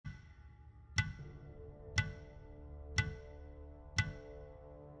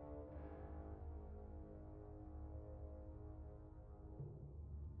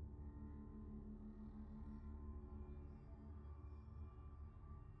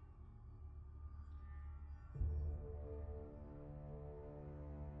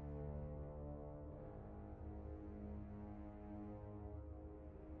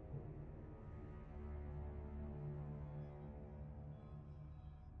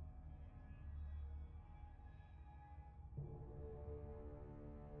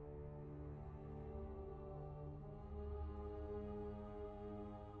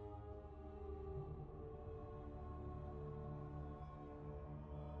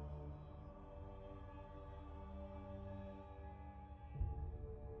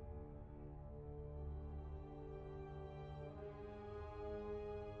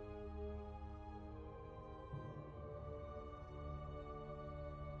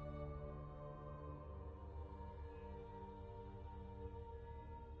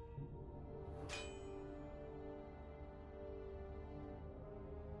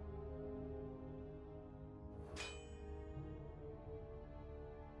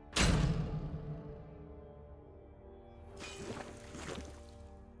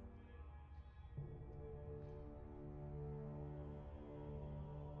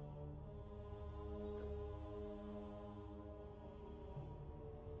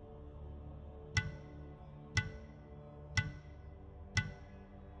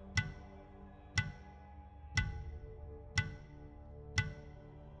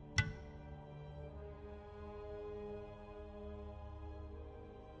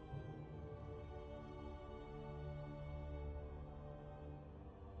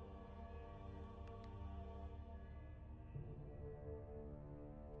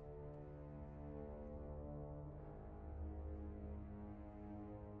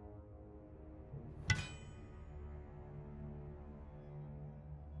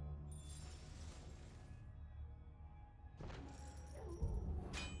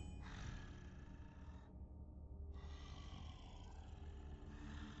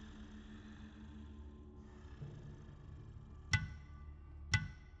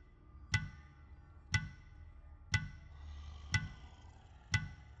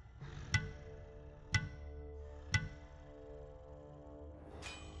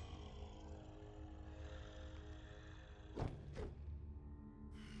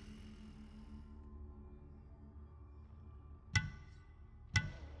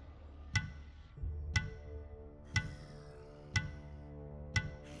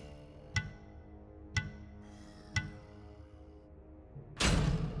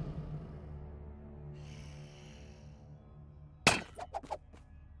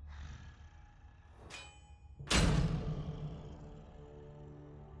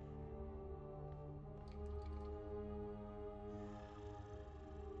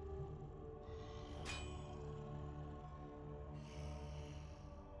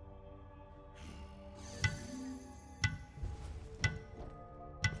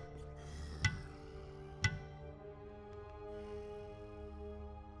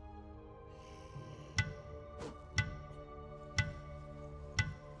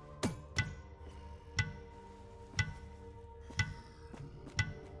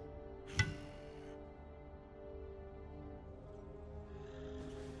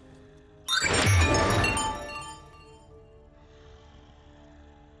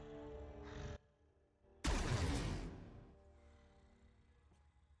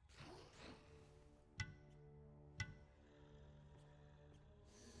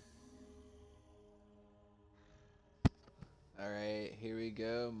Here we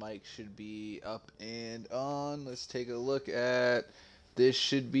go. Mic should be up and on. Let's take a look at this.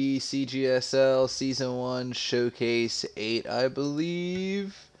 Should be CGSL Season 1 Showcase 8, I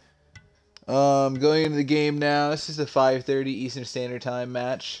believe. Going into the game now. This is the 5:30 Eastern Standard Time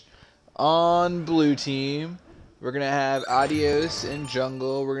match. On blue team, we're going to have Adios in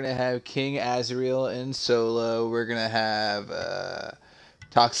jungle. We're going to have King Azrael in solo. We're going to have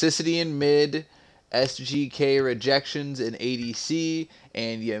Toxicity in mid. SGK Rejections in ADC,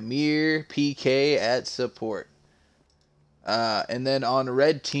 and Ymir PK at support. And then on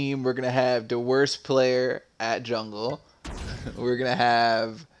red team, we're going to have the worst player at jungle. We're going to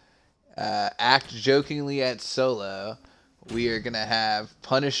have Act Jokingly at solo. We are going to have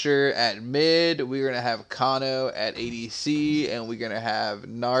Punisher at mid. We're going to have Kano at ADC, and we're going to have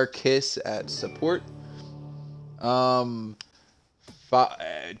Narkiss at support.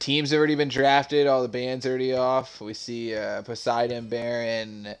 Teams already been drafted. All the bans already off. We see Poseidon,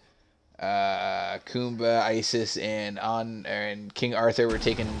 Baron, Kumba, Isis, and King Arthur were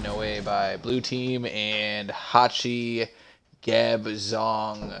taken away by blue team, and Hachi, Geb,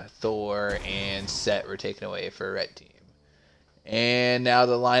 Zong, Thor, and Set were taken away for red team. And now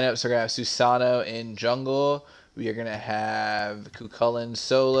the lineups are going to have Susano in jungle. We are going to have Kukulin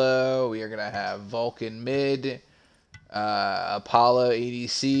solo. We are going to have Vulcan mid. Apollo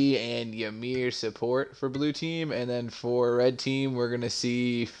ADC and Ymir support for blue team, and then for red team we're gonna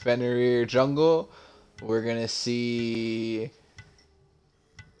see Fenrir jungle. We're gonna see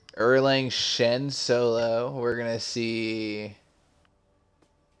Erlang Shen solo. We're gonna see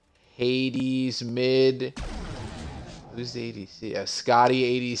Hades mid. Who's the ADC?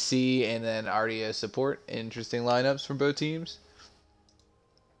 Scotty ADC, and then Ardio support. Interesting lineups from both teams.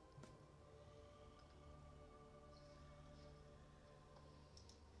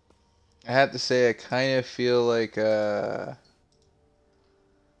 I have to say, I kind of feel like,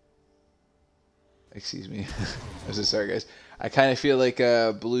 excuse me. I'm so sorry, guys. I kind of feel like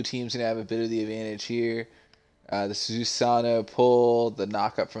blue team's going to have a bit of the advantage here. The Susano pull, the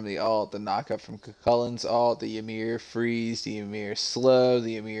knock-up from the ult, the knock-up from Kukulin's ult, the Ymir freeze, the Ymir slow,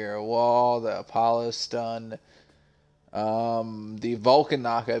 the Ymir wall, the Apollo stun. The Vulcan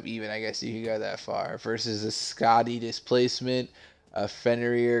knock-up even, I guess you could go that far, versus the Scotty displacement, a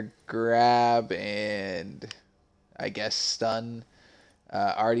Fenrir grab, and I guess stun.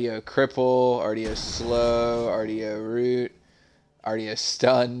 Ardio cripple, Ardio slow, Ardio root, Ardio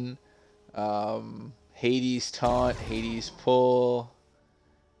stun, Hades taunt, Hades pull,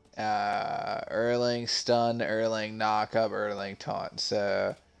 Erlang stun, Erlang knock-up, Erlang taunt.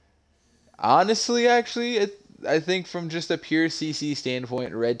 So honestly, actually, I think from just a pure CC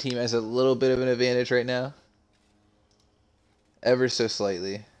standpoint, red team has a little bit of an advantage right now. Ever so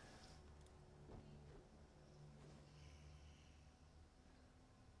slightly.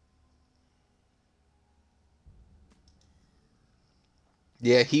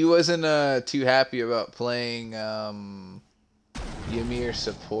 Yeah, he wasn't too happy about playing Ymir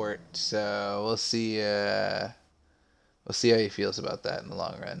support, so we'll see how he feels about that in the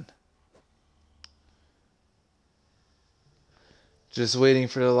long run. Just waiting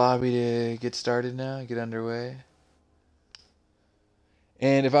for the lobby to get started now, get underway.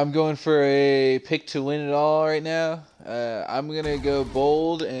 And if I'm going for a pick to win it all right now, I'm going to go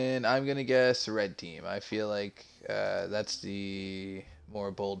bold, and I'm going to guess red team. I feel like that's the more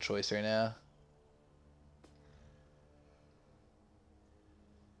bold choice right now.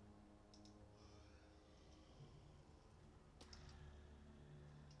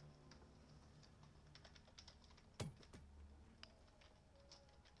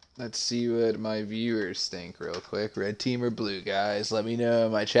 Let's see what my viewers think real quick. Red team or blue, guys? Let me know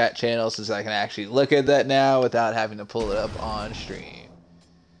in my chat channel since I can actually look at that now without having to pull it up on stream.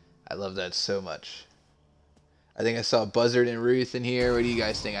 I love that so much. I think I saw Buzzard and Ruth in here. What do you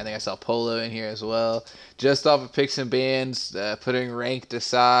guys think? I think I saw Polo in here as well. Just off of picks and bans, putting ranked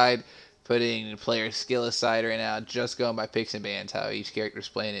aside, putting player skill aside right now, just going by picks and bans, how each character's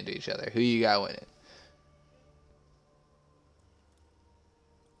playing into each other. Who you got winning?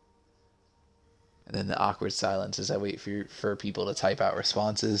 And then the awkward silence as I wait for people to type out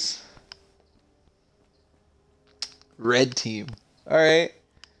responses. Red team. All right.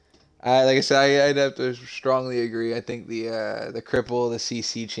 Like I said, I'd have to strongly agree. I think the cripple, the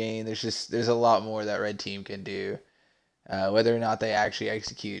CC chain, there's a lot more that red team can do. Whether or not they actually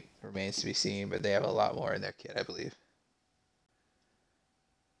execute remains to be seen, but they have a lot more in their kit, I believe.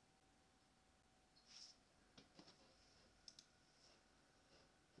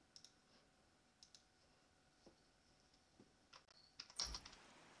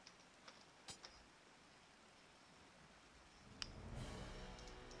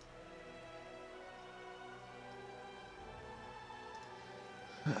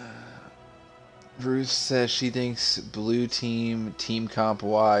 Ruth says she thinks blue team comp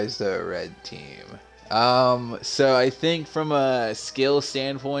wise, the red team. So I think from a skill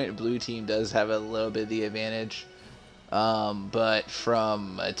standpoint, blue team does have a little bit of the advantage. But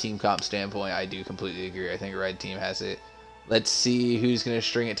from a team comp standpoint, I do completely agree. I think red team has it. Let's see who's going to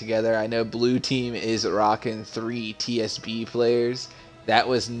string it together. I know blue team is rocking 3 TSB players. That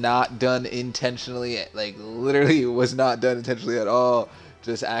was not done intentionally. Like, literally was not done intentionally at all.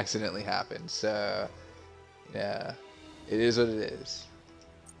 Just accidentally happened. So, yeah. It is what it is.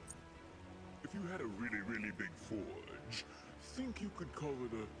 If you had a really, really big forge, think you could call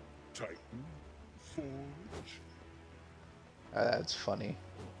it a Titan forge? That's funny.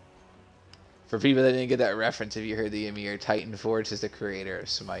 For people that didn't get that reference, if you heard the Ymir, Titan Forge is the creator of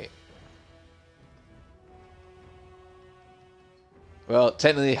Smite. Well,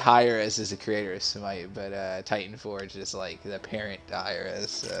 technically Hi-Rez is the creator of Smite, but Titan Forge is like the parent to Hi-Rez.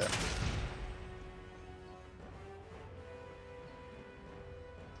 So.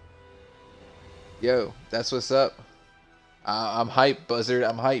 Yo, that's what's up. I'm hyped, Buzzard.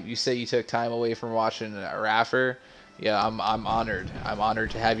 I'm hyped. You say you took time away from watching Raffer. Yeah, I'm honored. I'm honored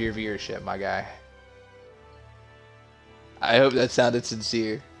to have your viewership, my guy. I hope that sounded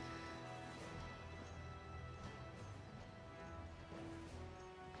sincere.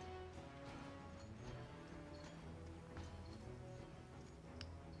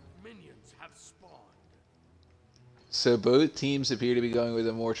 Minions have spawned. So both teams appear to be going with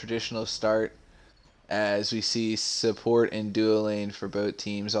a more traditional start, as we see support and duo lane for both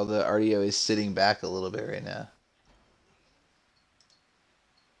teams, although RDO is sitting back a little bit right now.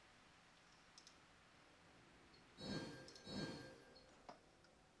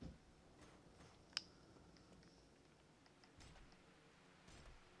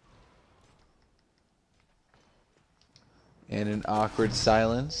 And an awkward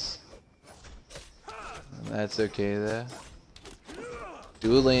silence. That's okay though.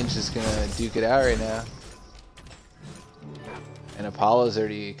 Dual lane's just gonna duke it out right now. And Apollo's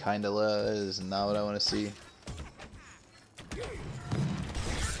already kinda low. That is not what I want to see.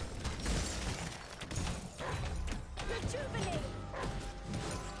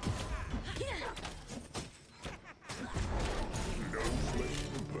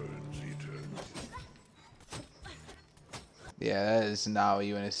 Yeah, that is not what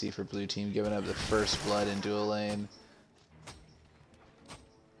you want to see for blue team, giving up the first blood in dual lane.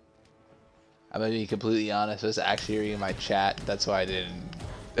 I'm going to be completely honest, I was actually reading my chat. That's why I didn't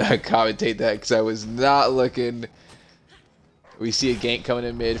commentate that, because I was not looking. We see a gank coming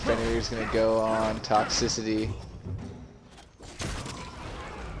in mid. Fenrir's going to go on toxicity.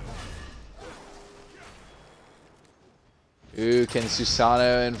 Ooh, can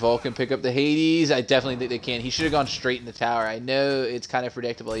Susano and Vulcan pick up the Hades? I definitely think they can. He should have gone straight in the tower. I know it's kind of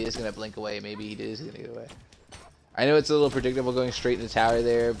predictable. He is going to blink away. Maybe he is going to get away. I know it's a little predictable going straight in the tower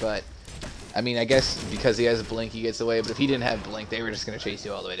there, but I mean, I guess because he has a blink, he gets away. But if he didn't have blink, they were just going to chase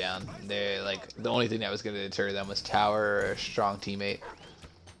you all the way down. They're like, the only thing that was going to deter them was tower or a strong teammate.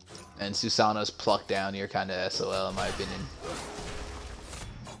 And Susano's plucked down. You're kind of SOL in my opinion.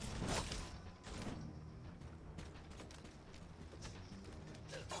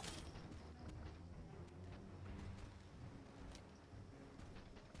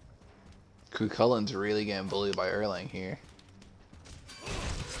 Kukullen's really getting bullied by Erlang here.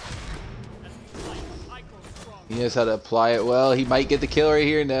 He knows how to apply it well. He might get the kill right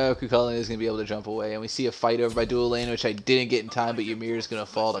here. No, Kukullen is going to be able to jump away. And we see a fight over by dual lane, which I didn't get in time, but Ymir is going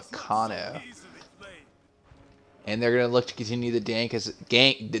to fall to Kano. And they're going to look to continue the gank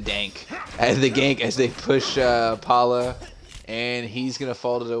as they push Paula. And he's going to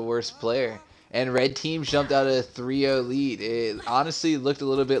fall to the worst player. And red team jumped out a 3-0 lead. It honestly looked a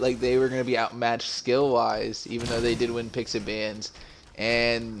little bit like they were going to be outmatched skill-wise, even though they did win picks and bans.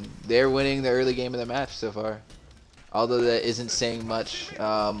 And they're winning the early game of the match so far. Although that isn't saying much.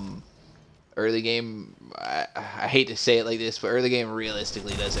 Early game, I hate to say it like this, but early game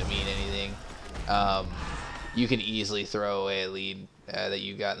realistically doesn't mean anything. You can easily throw away a lead that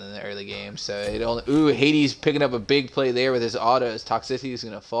you got in the early game. So it only. Ooh, Hades picking up a big play there with his autos. Toxicity is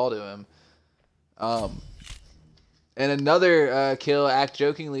going to fall to him. And another kill, Act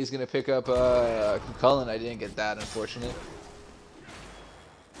Jokingly, is going to pick up Kukullen. I didn't get that, unfortunately.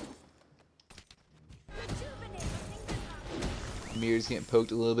 Mir's getting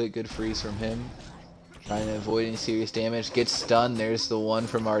poked a little bit. Good freeze from him. Trying to avoid any serious damage. Gets stunned. There's the one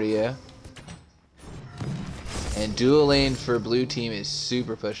from RDO. And dual lane for blue team is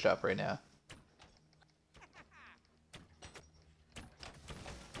super pushed up right now.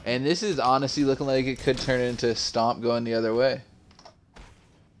 And this is honestly looking like it could turn into Stomp going the other way.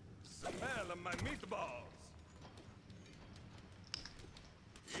 my meatballs.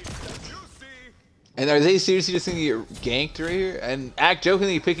 And are they seriously just gonna get ganked right here? And Act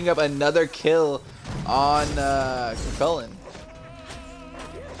jokingly picking up another kill on Cullen.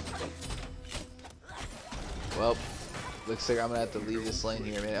 Well, looks like I'm gonna have to leave this lane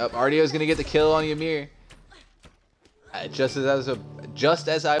here, man. Oh, Ardio's gonna get the kill on Ymir. Just as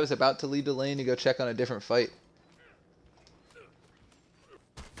I was about to leave the lane to go check on a different fight.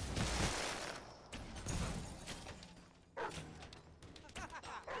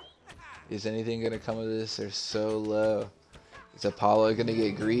 Is anything gonna come of this? They're so low. Is Apollo gonna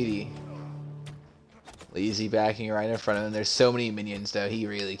get greedy? Lazy backing right in front of him. There's so many minions though, he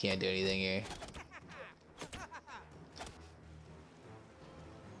really can't do anything here.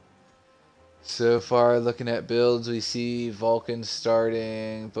 So far, looking at builds, we see Vulcan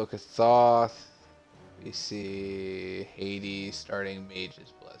starting Book of Thoth. We see Hades starting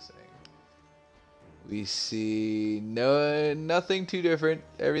Mage's Blessing. We see nothing too different.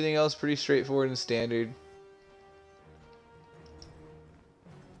 Everything else pretty straightforward and standard.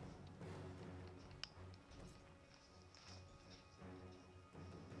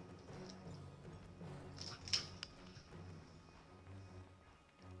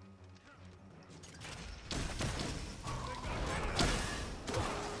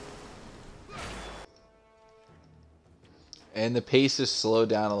 And the pace is slowed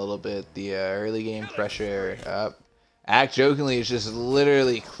down a little bit. The early game pressure up. Act jokingly is just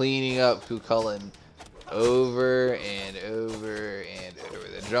literally cleaning up Cucullin over and over and over.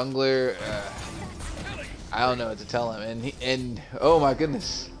 The jungler, I don't know what to tell him. And oh my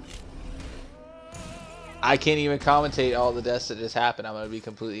goodness, I can't even commentate all the deaths that just happened. I'm gonna be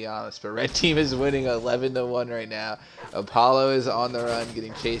completely honest. But red team is winning 11-1 right now. Apollo is on the run,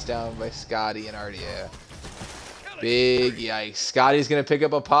 getting chased down by Scotty and Ardia. Big yikes. Scotty's going to pick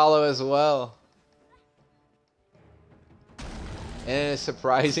up Apollo as well. And in a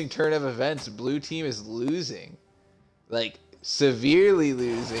surprising turn of events, blue team is losing. Like, severely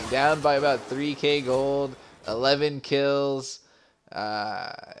losing. Down by about 3k gold, 11 kills.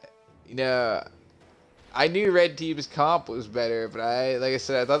 You know, I knew red team's comp was better, but like I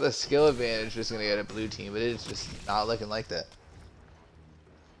said, I thought the skill advantage was going to go to blue team, but it's just not looking like that.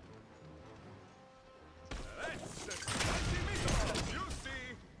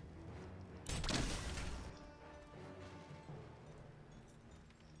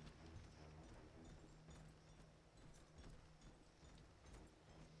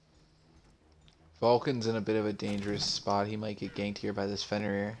 Vulcan's in a bit of a dangerous spot. He might get ganked here by this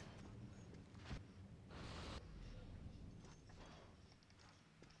Fenrir.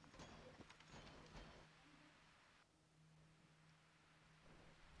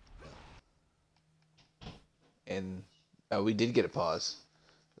 And we did get a pause.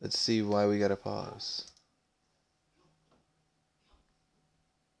 Let's see why we got a pause.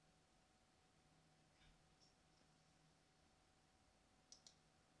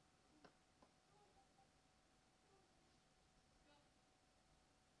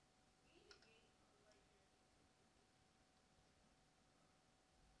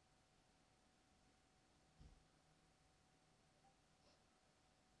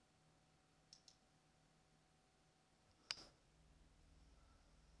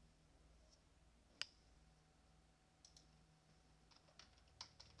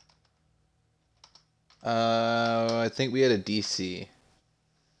 I think we had a DC.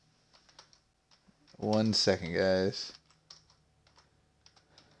 1 second, guys.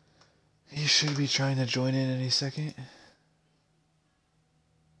 He should be trying to join in any second.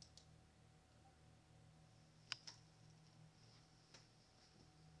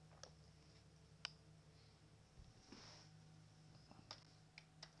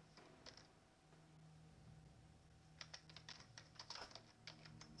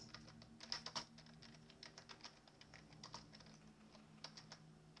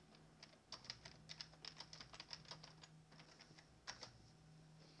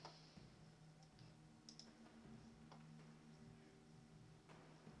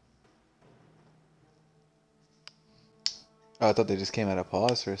 Oh, I thought they just came out of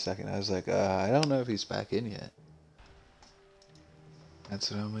pause for a second. I was like, I don't know if he's back in yet. That's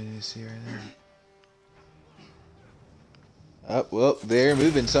what I'm waiting to see right now. Oh, well, they're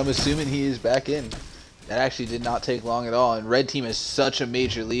moving, so I'm assuming he is back in. That actually did not take long at all, and red team is such a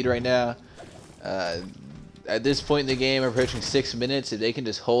major lead right now. At this point in the game, approaching 6 minutes, if they can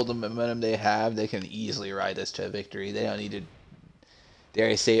just hold the momentum they have, they can easily ride this to a victory. They don't need to, dare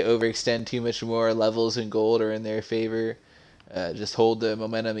I say, overextend too much more. Levels and gold are in their favor. Just hold the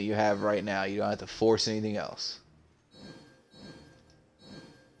momentum that you have right now. You don't have to force anything else.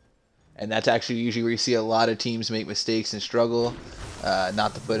 And that's actually usually where you see a lot of teams make mistakes and struggle.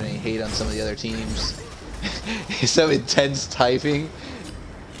 Not to put any hate on some of the other teams. Some intense typing.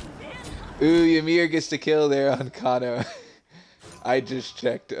 Ooh, Ymir gets the kill there on Kano. I just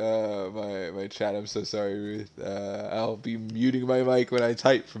checked my chat. I'm so sorry, Ruth. I'll be muting my mic when I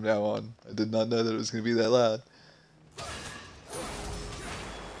type from now on. I did not know that it was going to be that loud.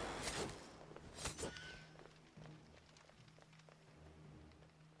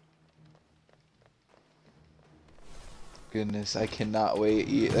 Goodness, I cannot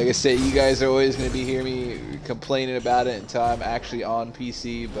wait. Like I said, you guys are always going to be hearing me complaining about it until I'm actually on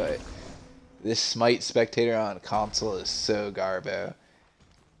PC, but this Smite spectator on console is so garbo.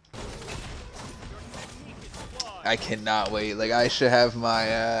 I cannot wait. Like, I should have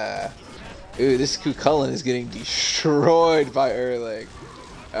my, Ooh, this Kukulin is getting destroyed by Erlang.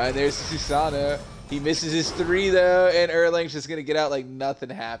 And there's Susano. He misses his 3, though, and Erlang's just going to get out like nothing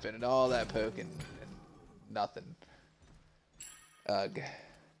happened. And all that poking and nothing. Ugh.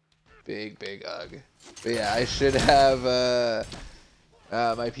 Big ugh. But yeah, I should have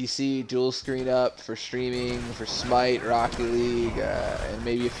my PC dual screen up for streaming, for Smite, Rocket League, and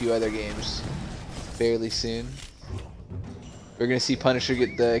maybe a few other games fairly soon. We're going to see Punisher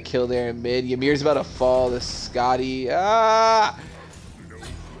get the kill there in mid. Ymir's about to fall to Scotty. Ah!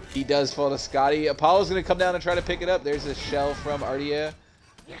 He does fall to Scotty. Apollo's going to come down and try to pick it up. There's a shell from Ardia.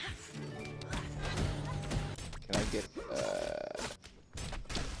 Can I get...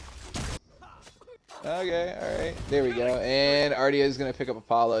 Okay, alright. There we go. And Ardia is going to pick up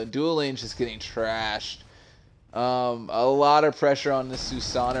Apollo. Dual Lane's just getting trashed. A lot of pressure on the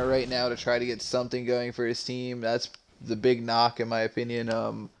Susana right now to try to get something going for his team. That's the big knock, in my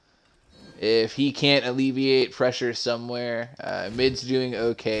opinion. If he can't alleviate pressure somewhere, mid's doing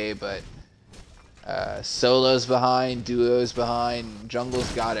okay, but solo's behind, duo's behind,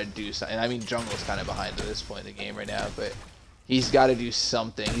 jungle's got to do something. I mean, jungle's kind of behind at this point in the game right now, but he's got to do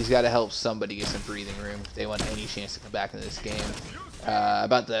something. He's got to help somebody get some breathing room if they want any chance to come back into this game.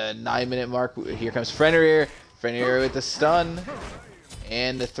 About the 9-minute mark, here comes Fenrir. Fenrir with the stun,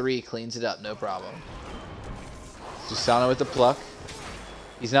 and the 3 cleans it up, no problem. Susano with the pluck.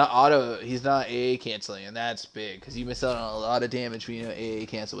 He's not AA canceling, and that's big, because you miss out on a lot of damage when you know AA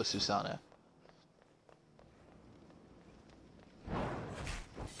cancel with Susano.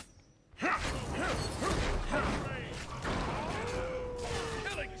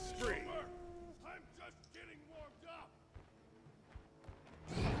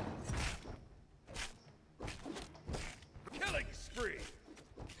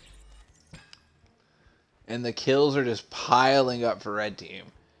 And the kills are just piling up for Red Team.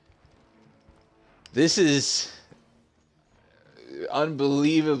 This is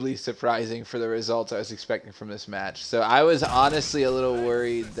unbelievably surprising for the results I was expecting from this match. So I was honestly a little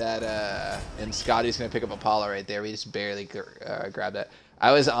worried that, and Scotty's going to pick up Apollo right there. We just barely grabbed that.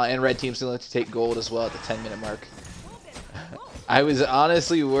 And Red Team's going to take gold as well at the 10-minute mark. I was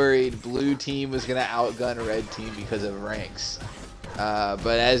honestly worried Blue Team was going to outgun Red Team because of ranks.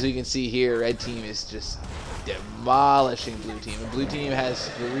 But as we can see here, Red Team is just demolishing Blue Team. And Blue Team has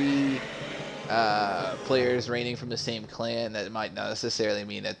 3 players reigning from the same clan. That might not necessarily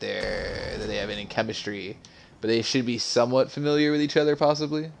mean that they have any chemistry, but they should be somewhat familiar with each other,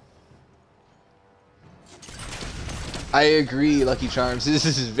 possibly. I agree, Lucky Charms. This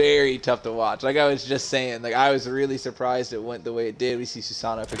is very tough to watch. Like I was just saying, like I was really surprised it went the way it did. We see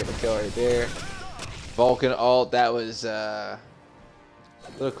Susano pick up a kill right there. Vulcan ult, that was a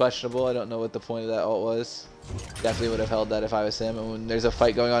little questionable. I don't know what the point of that ult was. Definitely would have held that if I was him. And when there's a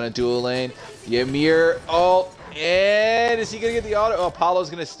fight going on in dual lane, Ymir ult, and is he gonna get the auto? Oh, Apollo's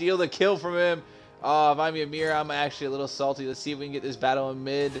gonna steal the kill from him. If I'm Ymir, I'm actually a little salty. Let's see if we can get this battle in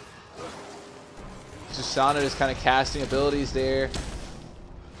mid. Susano just kind of casting abilities there.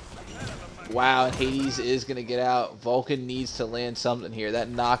 Wow, and Hades is going to get out. Vulcan needs to land something here. That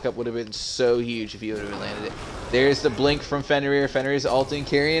knockup would have been so huge if he would have landed it. There's the blink from Fenrir. Fenrir's ulting,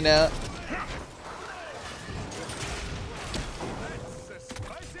 carrying out.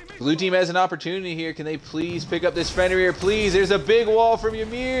 Blue Team has an opportunity here. Can they please pick up this Fenrir? Please, there's a big wall from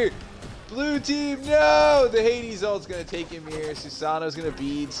Ymir. Blue Team, no! The Hades ult's going to take Ymir. Susano's going to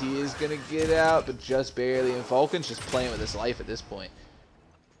beads. He is going to get out, but just barely. And Vulcan's just playing with his life at this point.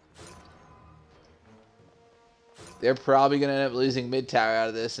 They're probably going to end up losing mid tower out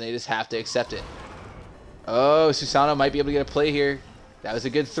of this, and they just have to accept it. Oh, Susano might be able to get a play here. That was a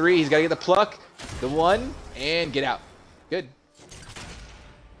good 3. He's got to get the pluck, the 1, and get out. Good.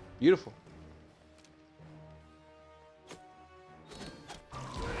 Beautiful.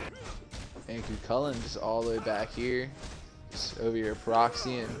 And Kukulin just all the way back here. Just over here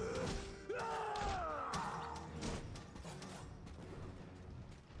proxying.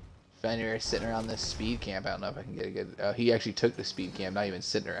 Fenrir is sitting around this speed camp. I don't know if I can get a good... Oh, he actually took the speed camp, not even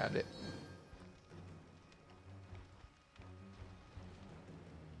sitting around it.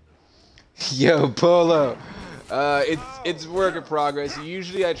 Yo, Polo. It's work in progress.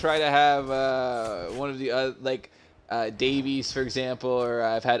 Usually I try to have one of the Davies, for example, or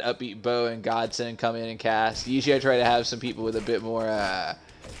I've had Upbeat Bo and Godson come in and cast. Usually I try to have some people with a bit more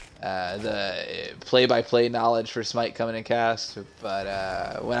the play-by-play knowledge for Smite come in and cast.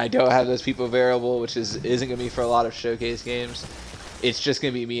 But when I don't have those people available, which isn't going to be for a lot of showcase games, it's just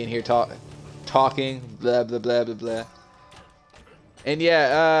going to be me in here talking, blah, blah, blah, blah, blah. And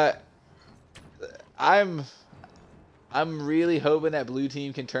yeah, I'm really hoping that blue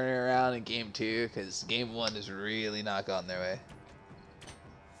team can turn it around in game 2, because game 1 is really not gone their way.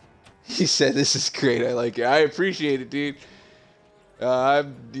 He said, "This is great. I like it." I appreciate it, dude.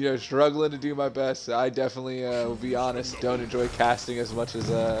 I'm struggling to do my best. I definitely will be honest, don't enjoy casting as much as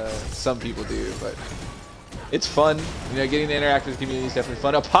some people do, but it's fun. Getting to interact with the community is definitely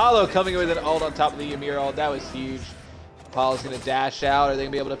fun. Apollo coming with an ult on top of the Ymir ult. That was huge. Apollo's going to dash out. Are they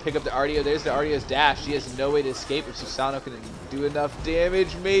going to be able to pick up the Artio? There's the Artio's dash. He has no way to escape. If Susano can do enough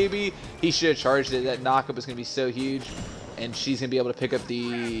damage, maybe. He should have charged it. That knockup is going to be so huge. And she's going to be able to pick up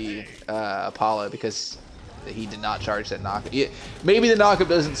the Apollo because he did not charge that knockup. Yeah, maybe the knockup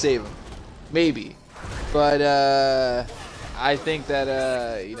doesn't save him. Maybe. But I think that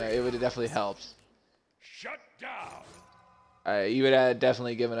it would have definitely helped. Shut down. You would have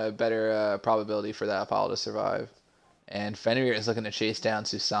definitely given a better probability for that Apollo to survive. And Fenrir is looking to chase down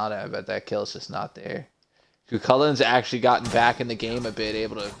Susano, but that kill's just not there. Kukullen's actually gotten back in the game a bit,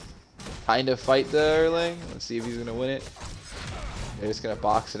 able to kind of fight the Erling. Let's see if he's going to win it. They're just going to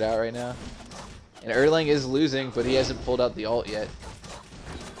box it out right now. And Erling is losing, but he hasn't pulled out the ult yet.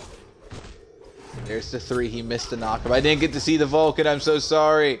 There's the 3. He missed the knockup. I didn't get to see the Vulcan. I'm so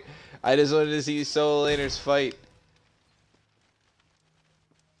sorry. I just wanted to see solo laners fight.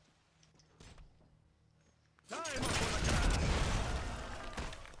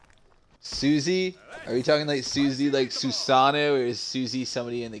 Susie? Are we talking like Susie like Susano, or is Susie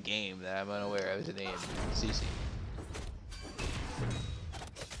somebody in the game that I'm unaware of the name? Susie.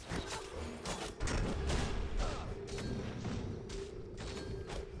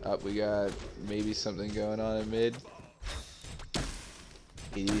 Up, we got maybe something going on in mid.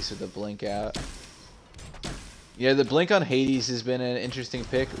 Hades with the blink out. Yeah, the blink on Hades has been an interesting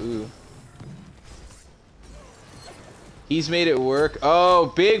pick. Ooh. He's made it work.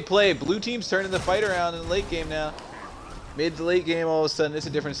 Oh, big play. Blue team's turning the fight around in the late game now. Mid to late game, all of a sudden, it's a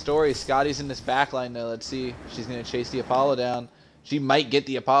different story. Scotty's in this backline, though. Let's see. She's going to chase the Apollo down. She might get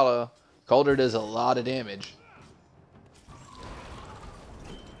the Apollo. Calder does a lot of damage.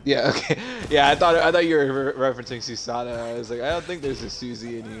 Yeah, okay. Yeah, I thought you were referencing Susana. I was like, I don't think there's a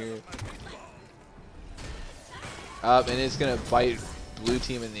Susie in here. Up, and it's going to bite blue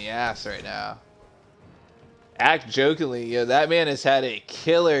team in the ass right now. Act jokingly, that man has had a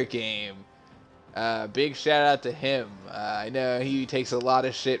killer game. Big shout out to him. I know he takes a lot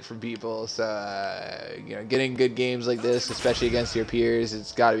of shit from people, so getting good games like this, especially against your peers,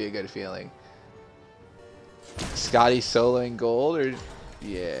 it's got to be a good feeling. Scotty soloing gold, or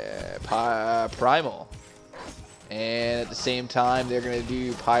yeah, Primal, and at the same time they're gonna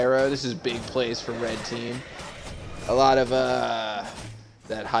do Pyro. This is big plays from red team. A lot of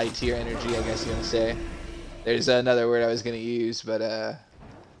that high tier energy, I guess you're gonna say. There's another word I was going to use, but I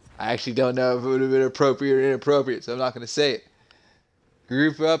actually don't know if it would have been appropriate or inappropriate, so I'm not going to say it.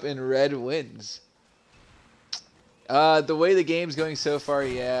 Group up and red wins. The way the game's going so far,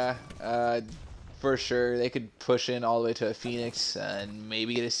 yeah, for sure. They could push in all the way to a Phoenix and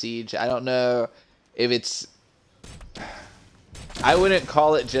maybe get a Siege. I don't know if it's... I wouldn't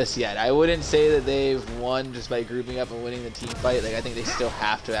call it just yet. I wouldn't say that they've won just by grouping up and winning the team fight. Like, I think they still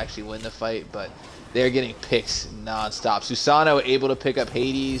have to actually win the fight, but... they're getting picks non-stop. Susano able to pick up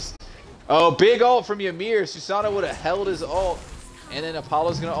Hades. Oh, big ult from Ymir. Susano would have held his ult. And then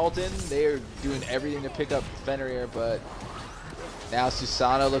Apollo's going to ult in. They're doing everything to pick up Fenrir, but now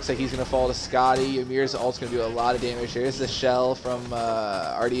Susano looks like he's going to fall to Scotty. Ymir's ult's going to do a lot of damage. Here's the shell from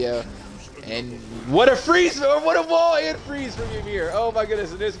Artio. And what a freeze, or what a wall and freeze from Ymir. Oh my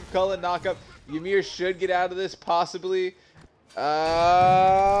goodness, and there's Cullen knockup. Ymir should get out of this, possibly.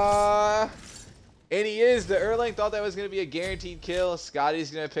 And he is. The Erlang thought that was going to be a guaranteed kill.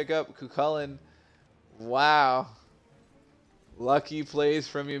 Scotty's going to pick up Kukullen. Wow. Lucky plays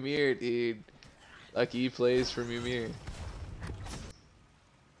from Ymir, dude. Lucky plays from Ymir.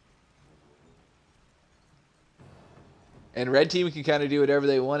 And red team can kind of do whatever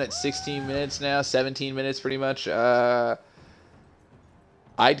they want at 16 minutes now. 17 minutes pretty much.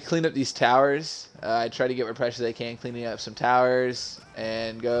 I'd clean up these towers. I'd try to get what pressure they can, cleaning up some towers,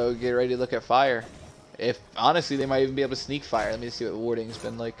 and go get ready to look at fire. If honestly, they might even be able to sneak fire. Let me see what warding's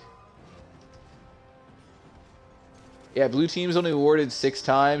been like. Yeah, blue team's only warded 6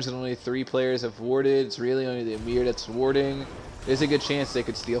 times, and only 3 players have warded. It's really only the Amir that's warding. There's a good chance they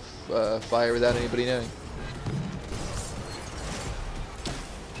could steal fire without anybody knowing.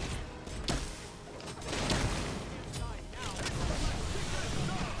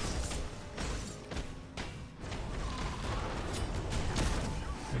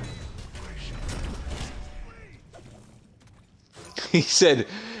 He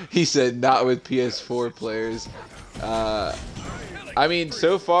said not with PS4 players. I mean,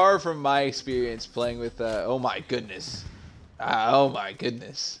 so far from my experience playing with, oh my goodness. Oh my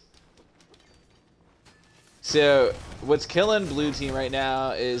goodness. So, what's killing blue team right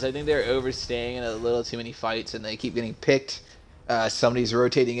now is I think they're overstaying in a little too many fights and they keep getting picked. Somebody's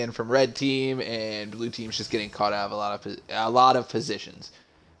rotating in from red team and blue team's just getting caught out of a lot of positions.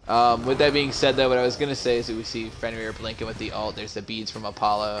 With that being said, though, what I was going to say is that we see Fenrir blinking with the ult. There's the beads from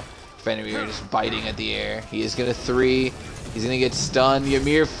Apollo. Fenrir just biting at the air. He is going to 3. He's going to get stunned.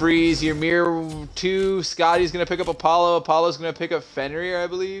 Ymir freeze. Ymir 2. Scotty's going to pick up Apollo. Apollo's going to pick up Fenrir, I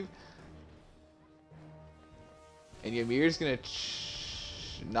believe. And Ymir's going to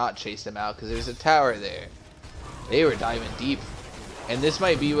not chase them out because there's a tower there. They were diving deep. And this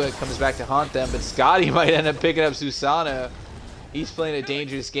might be what comes back to haunt them, but Scotty might end up picking up Susanna. He's playing a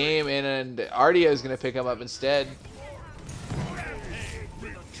dangerous game, and Ardio's going to pick him up instead.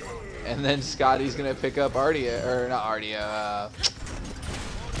 And then Scotty's going to pick up Ardio, or not Ardio,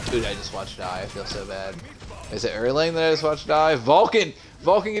 dude, I just watched die. I feel so bad. Is it Erlang that I just watched die? Vulcan!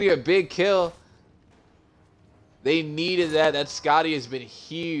 Vulcan getting a big kill. They needed that. That Scotty has been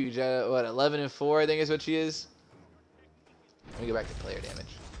huge. What, 11-4 I think is what she is? Let me go back to player damage.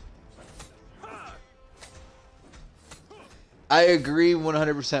 I agree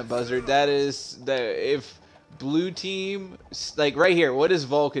 100%, Buzzard. That is if blue team, like right here, what is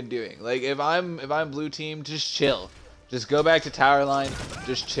Vulcan doing? Like if I'm blue team, just chill. Just go back to tower line,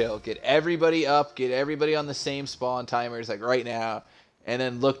 just chill. Get everybody up, get everybody on the same spawn timers like right now, and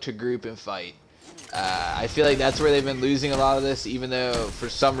then look to group and fight. I feel like that's where they've been losing a lot of this, even though for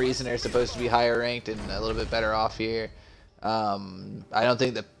some reason they're supposed to be higher ranked and a little bit better off here. I don't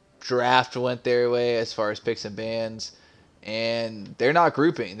think the draft went their way as far as picks and bans. And they're not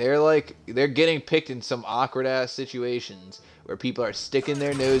grouping. They're getting picked in some awkward ass situations where people are sticking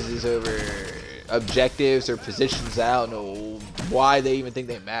their noses over objectives or positions that I don't know why they even think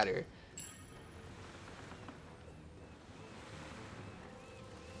they matter.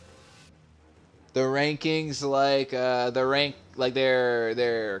 The rankings, like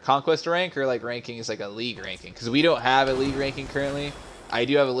their conquest rank, or like rankings like a league ranking, because we don't have a league ranking currently. I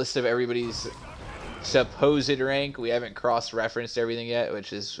do have a list of everybody's supposed rank. We haven't cross-referenced everything yet,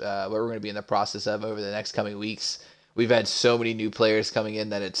 which is what we're going to be in the process of over the next coming weeks. We've had so many new players coming in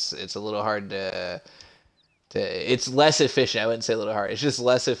that it's a little hard to it's less efficient. I wouldn't say a little hard. It's just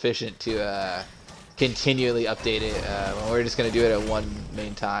less efficient to continually update it. We're just going to do it at one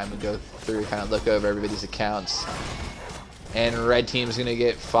main time and go through, kind of look over everybody's accounts. And red team's going to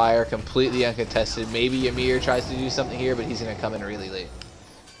get fire completely uncontested. Maybe Ymir tries to do something here, but he's going to come in really late.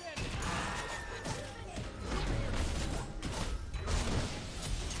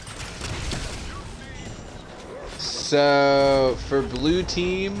 So for blue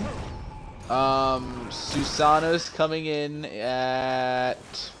team, Susanna's coming in at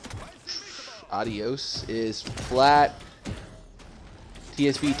Adios is flat.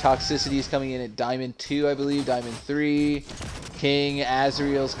 TSB Toxicity is coming in at Diamond 2, I believe. Diamond 3. King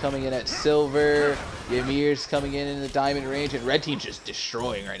Azrael's coming in at Silver. Ymir's coming in the Diamond range, and red team's just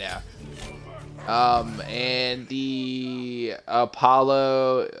destroying right now. And the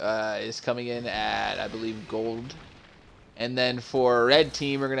Apollo is coming in at, I believe, Gold. And then for red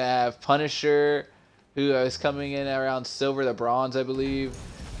team, we're going to have Punisher, who is coming in around Silver to Bronze, I believe.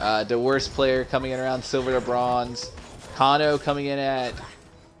 The worst player coming in around Silver to Bronze. Kano coming in at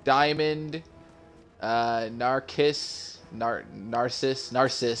Diamond. Narcissus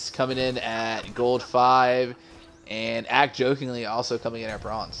coming in at Gold 5. And Act Jokingly also coming in at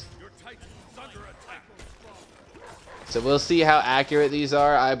Bronze. So we'll see how accurate these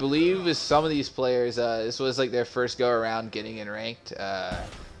are. I believe with some of these players, this was like their first go around getting in ranked.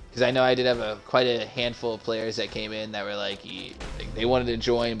 Because I know I did have quite a handful of players that came in that were like they wanted to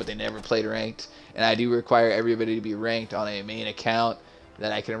join, but they never played ranked. And I do require everybody to be ranked on a main account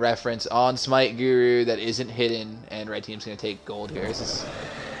that I can reference on Smite Guru that isn't hidden. And red team's going to take gold here. Is this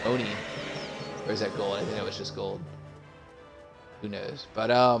Oni? Or is that gold? I think that was just gold. who knows? But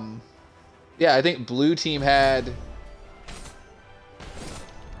yeah, I think blue team had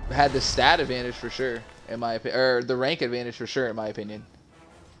the stat advantage for sure, in my opinion, or the rank advantage for sure, in my opinion.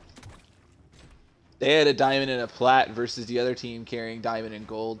 They had a diamond and a plat versus the other team carrying diamond and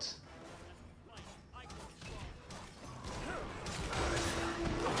gold.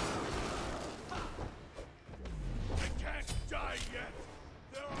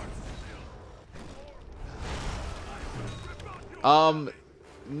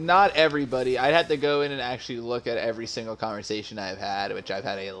 Not everybody. I'd have to go in and actually look at every single conversation I've had, which I've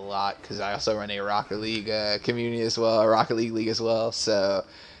had a lot because I also run a Rocket League community as well, a Rocket League as well. So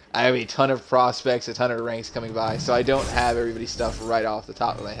I have a ton of prospects, a ton of ranks coming by. So I don't have everybody's stuff right off the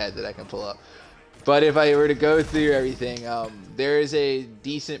top of my head that I can pull up. But if I were to go through everything, there is a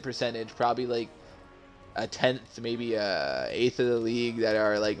decent percentage, probably like a tenth, maybe a eighth of the league that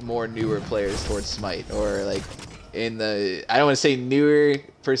are like more newer players towards Smite, or like in the, I don't want to say newer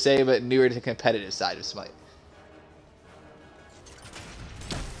per se, but newer to the competitive side of Smite.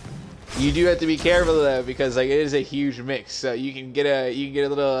 You do have to be careful though, because like it is a huge mix. So you can get a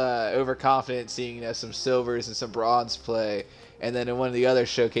little overconfident seeing some silvers and some bronze play, and then in one of the other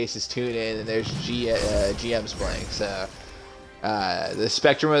showcases tune in and there's GMs playing. So the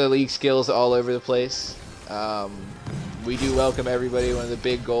spectrum of the league skills all over the place. We do welcome everybody. One of the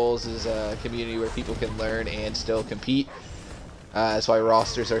big goals is a community where people can learn and still compete. That's why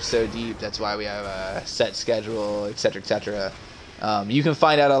rosters are so deep. That's why we have a set schedule, etc., etc. You can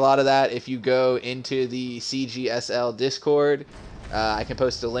find out a lot of that if you go into the CGSL Discord. I can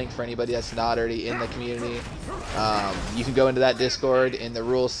post a link for anybody that's not already in the community. You can go into that Discord. In the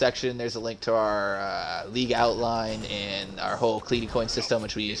rules section, there's a link to our league outline and our whole Cleany Coin system,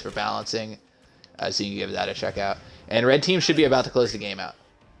 which we use for balancing. So you can give that a check out. And red team should be about to close the game out.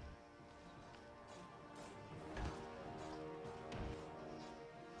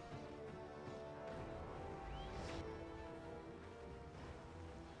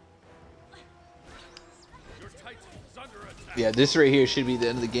 Yeah, this right here should be the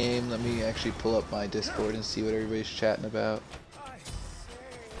end of the game. Let me actually pull up my Discord and see what everybody's chatting about.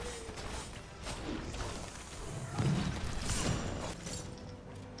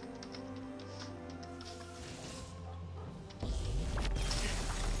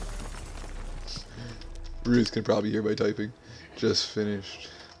 Bruce can probably hear by typing. Just finished.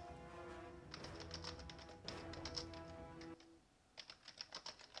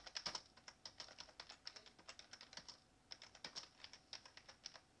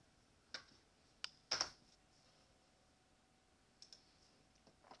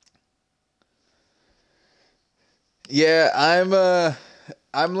 Yeah,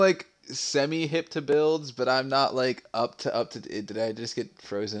 I'm like semi hip to builds, but I'm not like up to did I just get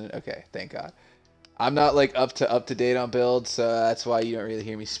frozen? Okay, thank God. I'm not like up to date on builds, so that's why you don't really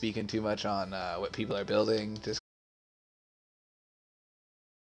hear me speaking too much on what people are building. Just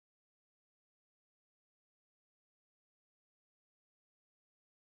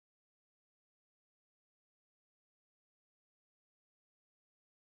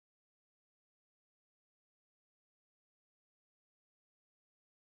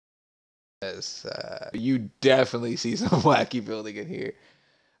as you definitely see some wacky building in here.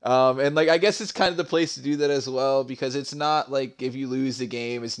 And like I guess it's kind of the place to do that as well, because it's not like if you lose the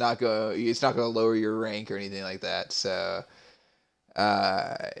game, it's not gonna lower your rank or anything like that. So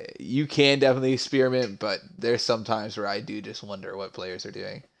you can definitely experiment, but there's some times where I do just wonder what players are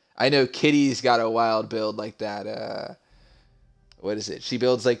doing. I know Kitty's got a wild build like that. What is it? She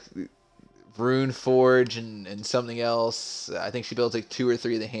builds like Rune Forge and something else. I think she builds like 2 or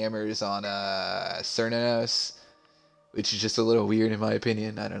 3 of the hammers on Cernanos, which is just a little weird in my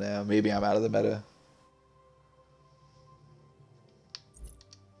opinion. I don't know. Maybe I'm out of the meta.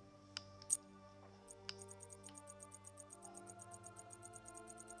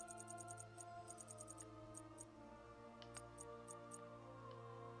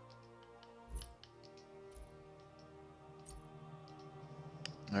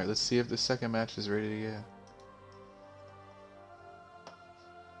 Alright, let's see if the second match is ready to go.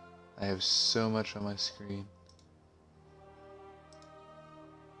 I have so much on my screen.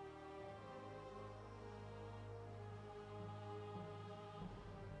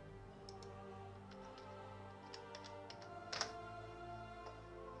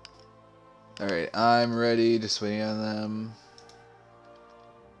 Alright, I'm ready, just waiting on them.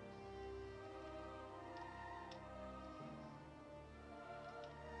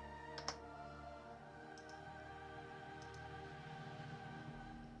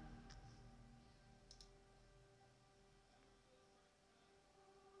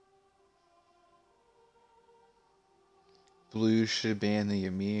 Blue should ban the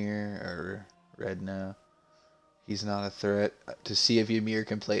Ymir, or red no. He's not a threat. To see if Ymir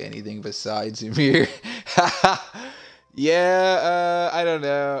can play anything besides Ymir. Yeah, I don't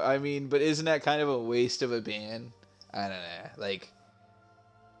know. I mean, but isn't that kind of a waste of a ban? I don't know. Like,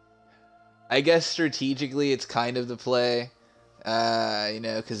 I guess strategically it's kind of the play, you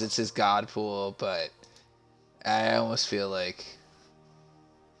know, because it's his god pool, but I almost feel like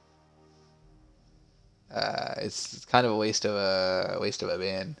it's kind of a waste of a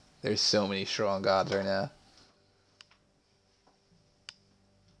ban. There's so many strong gods right now.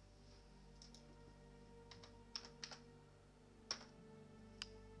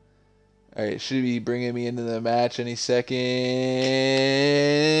 Alright, should be bringing me into the match any second.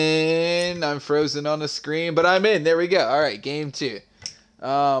 I'm frozen on the screen, but I'm in. There we go. Alright, game 2.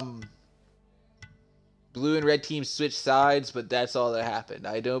 Blue and red teams switched sides, but that's all that happened.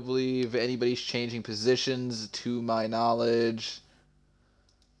 I don't believe anybody's changing positions to my knowledge.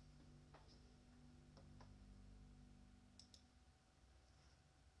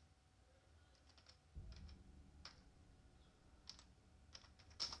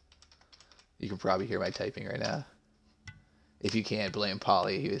 You can probably hear my typing right now. If you can't, blame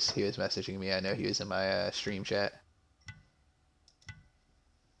Polly. He was messaging me. I know he was in my stream chat.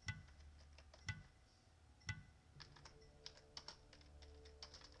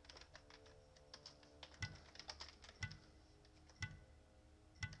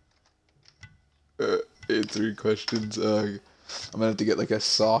 I had 3 questions. I'm gonna have to get like a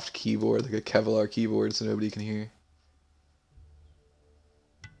soft keyboard, like a Kevlar keyboard, so nobody can hear.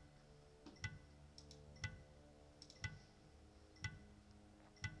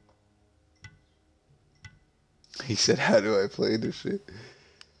 He said, "How do I play this shit?"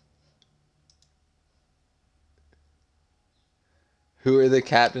 Who are the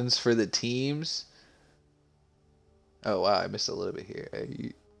captains for the teams? Oh wow, I missed a little bit here.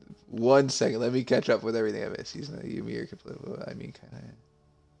 1 second, let me catch up with everything I missed. He's not Ymir. I mean, kind of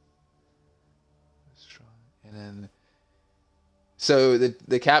strong. And then, so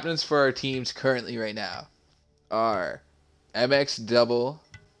the captains for our teams currently right now are MX Double.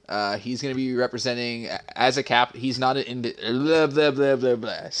 He's going to be representing as a cap. He's not an blah blah blah blah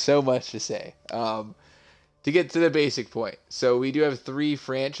blah. So much to say. To get to the basic point, so we do have 3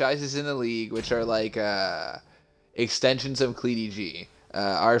 franchises in the league, which are like extensions of Cleety G.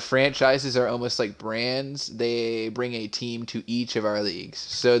 Our franchises are almost like brands. They bring a team to each of our leagues.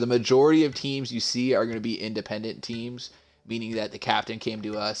 So the majority of teams you see are going to be independent teams, meaning that the captain came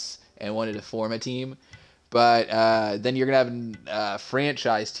to us and wanted to form a team. But then you're going to have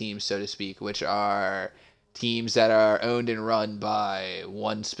franchise teams, so to speak, which are teams that are owned and run by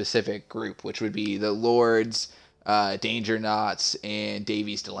one specific group, which would be the Lords, Danger Knots, and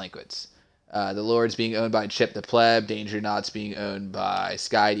Davies Delinquents. The Lords being owned by Chip the Pleb, Danger Knots being owned by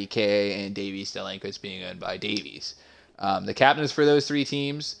Sky DK, and Davies Delinquents being owned by Davies. The captains for those 3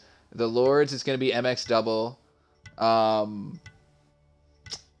 teams, the Lords is going to be MX Double.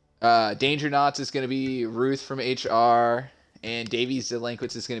 Danger Knots is going to be Ruth from HR, and Davies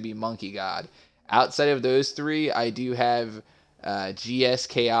Delinquents is going to be Monkey God. Outside of those 3, I do have GS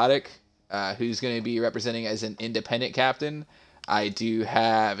Chaotic, who's going to be representing as an independent captain. I do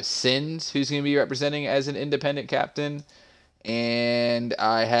have Sins, who's going to be representing as an independent captain. And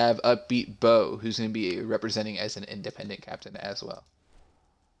I have Upbeat Bo, who's going to be representing as an independent captain as well.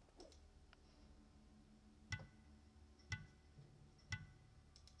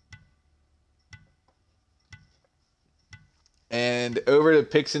 And over to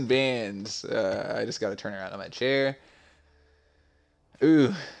picks and bans. I just got to turn around on my chair.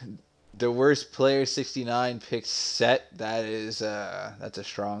 Ooh, the worst player 69 pick Set. That's a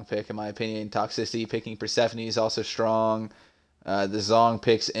strong pick in my opinion. Toxicity picking Persephone is also strong. The Zong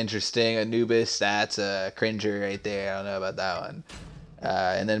pick's interesting. Anubis, that's a cringer right there. I don't know about that one.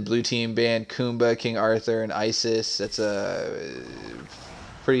 And then blue team banned Kumba, King Arthur, and Isis. That's a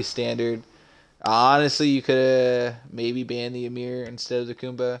pretty standard. Honestly, you could have maybe banned the Ymir instead of the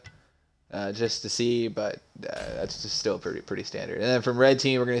Kumba, just to see, but that's just still pretty standard. And then from red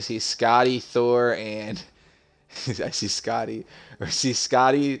team, we're gonna see Scotty, Thor, and I see Scotty,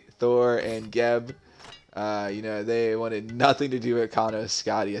 Thor, and Geb. They wanted nothing to do with Kano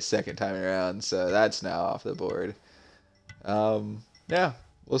Scotty a second time around, so that's now off the board. Yeah,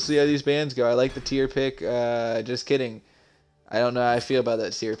 we'll see how these bans go. I like the tier pick. Just kidding. I don't know how I feel about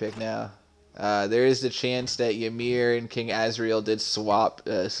that tier pick now. There is the chance that Ymir and King Azrael did swap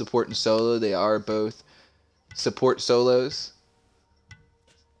support and solo. They are both support solos.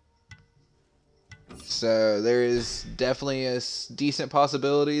 So there is definitely a decent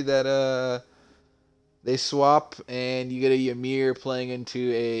possibility that They swap, and you get a Ymir playing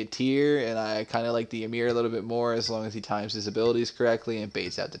into a tier, and I kind of like the Ymir a little bit more as long as he times his abilities correctly and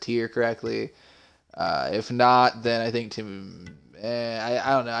baits out the tier correctly. If not, then I think I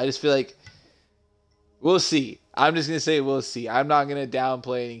don't know. I just feel like we'll see. I'm just going to say we'll see. I'm not going to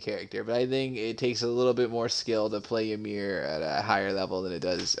downplay any character, but I think it takes a little bit more skill to play Ymir at a higher level than it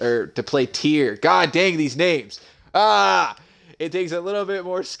does, or to play tier. God dang these names. It takes a little bit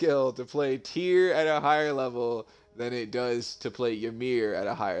more skill to play tier at a higher level than it does to play Ymir at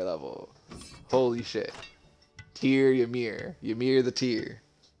a higher level. Holy shit. Tier Ymir. Ymir the tier.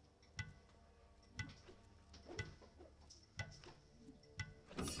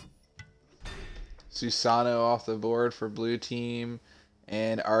 Susano off the board for blue team,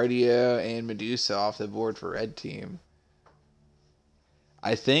 and Ardio and Medusa off the board for red team.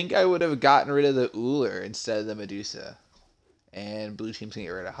 I think I would have gotten rid of the Uller instead of the Medusa, and blue team's gonna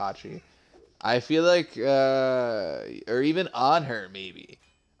get rid of Hachi. I feel like, or even Honor maybe.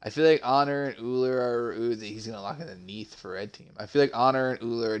 I feel like Honor and Uller are. Ooh, he's gonna lock in the Neath for red team. I feel like Honor and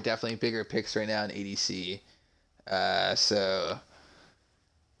Uller are definitely bigger picks right now in ADC. So.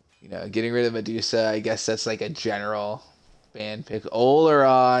 You know, getting rid of Medusa, I guess that's like a general ban pick.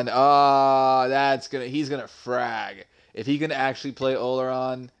 Oleron, he's gonna frag. If he can actually play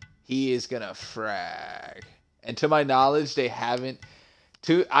Oleron, he is gonna frag. And to my knowledge, they haven't.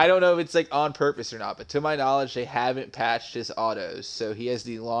 I don't know if it's like on purpose or not, but to my knowledge, they haven't patched his autos, so he has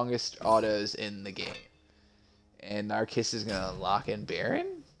the longest autos in the game. And Narkiss is gonna lock in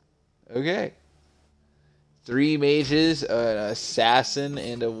Baron. Okay. 3 mages, an assassin,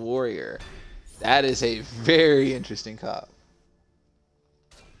 and a warrior. That is a very interesting comp.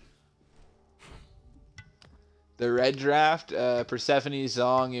 The red draft, Persephone,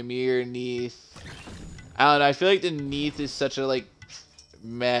 Zong, Ymir, Neath. I don't know, I feel like the Neath is such a, like,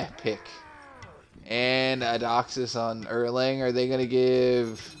 meh pick. And Adoxus on Erlang. Are they going to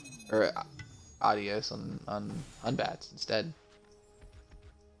give... Or Adios on Unbats instead?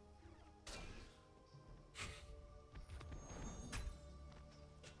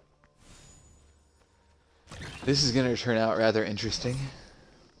 This is going to turn out rather interesting.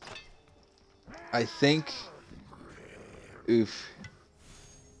 I think... Oof.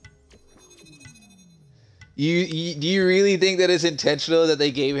 Do you really think that it's intentional that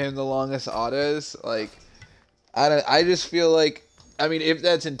they gave him the longest autos? Like, I just feel like... I mean, if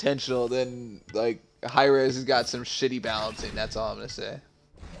that's intentional, then, like, Hi-Rez has got some shitty balancing. That's all I'm going to say.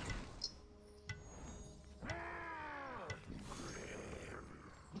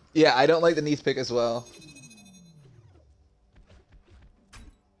 Yeah, I don't like the Neath pick as well.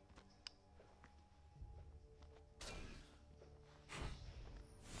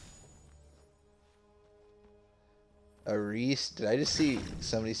 A restart? Did I just see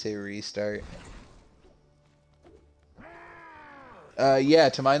somebody say restart? Yeah,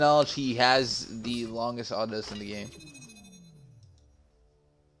 to my knowledge, he has the longest autos in the game.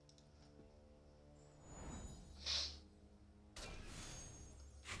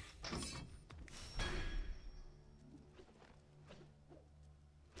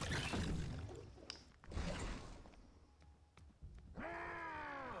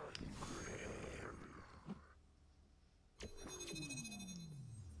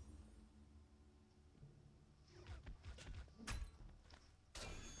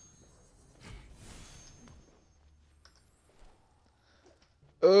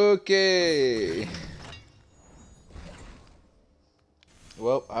 Okay.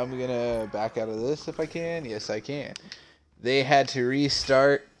 Well, I'm gonna back out of this if I can. Yes, I can. They had to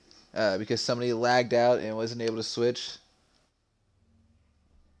restart because somebody lagged out and wasn't able to switch.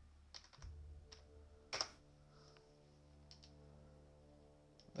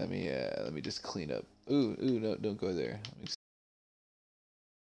 Let me just clean up. Ooh, no, don't go there. Let me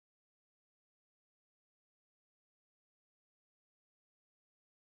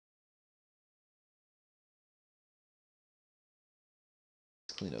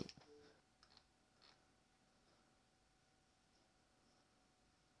clean up.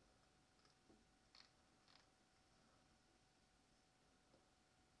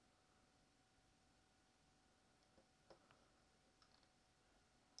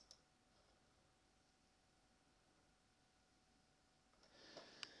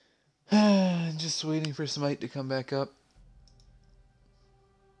 Just waiting for Smite to come back up.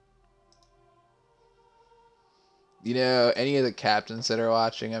 You know, any of the captains that are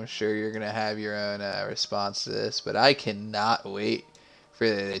watching, I'm sure you're going to have your own response to this, but I cannot wait for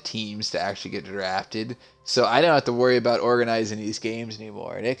the teams to actually get drafted, so I don't have to worry about organizing these games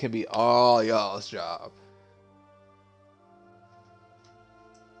anymore, and it can be all y'all's job.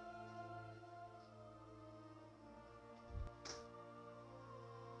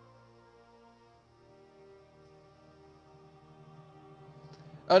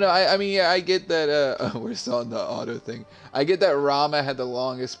 Oh no, I mean yeah, I get that we're still on the auto thing. I get that Rama had the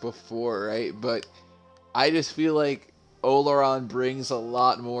longest before, right? But I just feel like Oleron brings a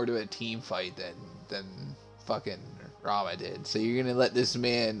lot more to a team fight than fucking Rama did. So you're gonna let this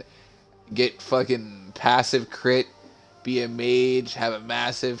man get fucking passive crit, be a mage, have a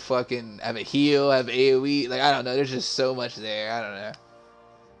massive fucking have a heal, have AoE. Like I don't know, there's just so much there. I don't know.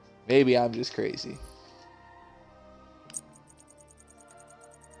 Maybe I'm just crazy.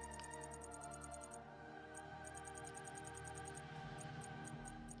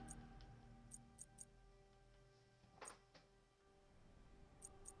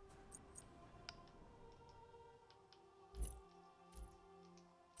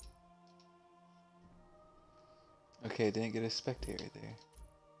 Okay, didn't get a spectator there.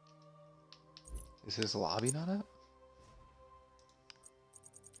 Is his lobby not up?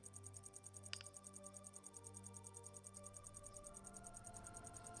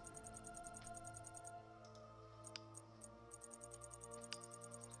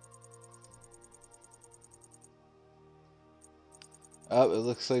 Oh, it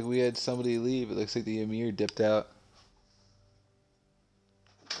looks like we had somebody leave. It looks like the Emir dipped out.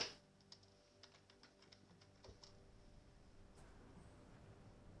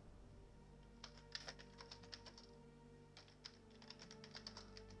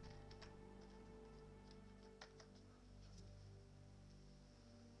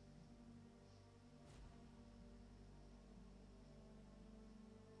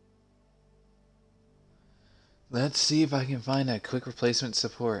 Let's see if I can find a quick replacement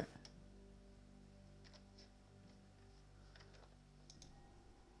support.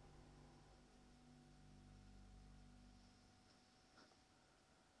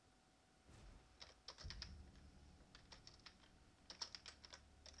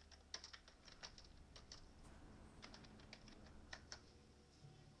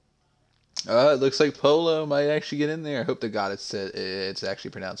 It looks like Polo might actually get in there. I hope to God it's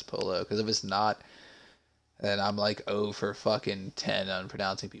actually pronounced Polo, because if it's not, then I'm like 0 for fucking 10 on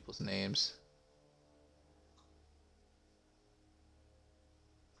pronouncing people's names.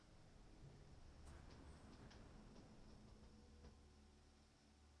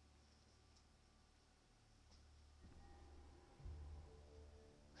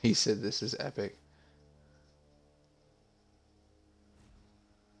 He said this is epic.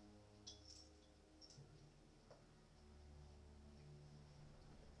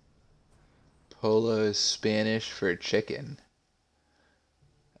 Polo is Spanish for chicken.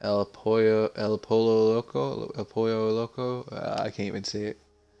 El Polo Loco. I can't even say it.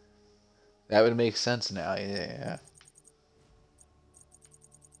 That would make sense now. Yeah.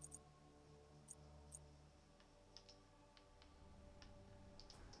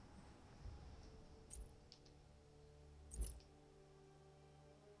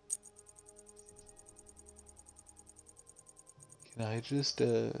 Can I just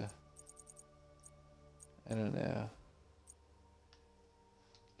I don't know.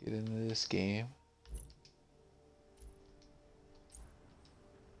 Get into this game.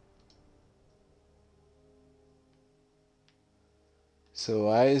 So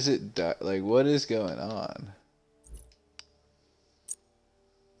why is it like what is going on?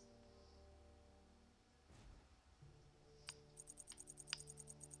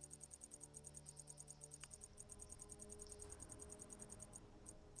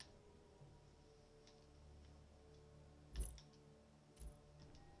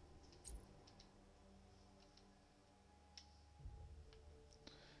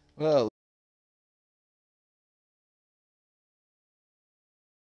 Well,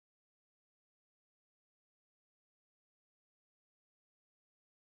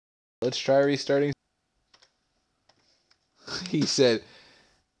 let's try restarting. He said,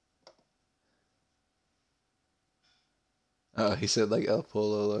 oh, he said like El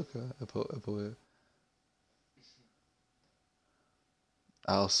Polo Loco. El Polo.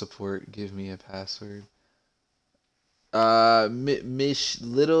 I'll support. Give me a password. Mish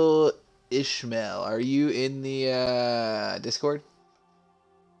Little Ishmael, are you in the Discord?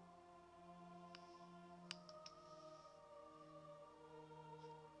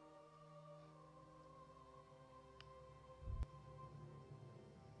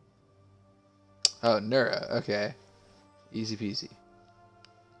 Oh, Nura. Okay. Easy peasy.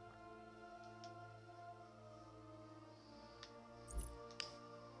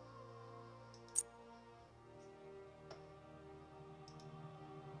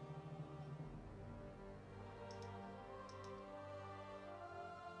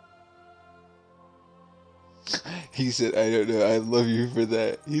 He said, I don't know. I love you for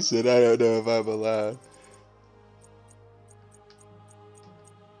that. He said, I don't know if I'm allowed.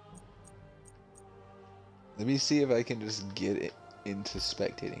 Let me see if I can just get it into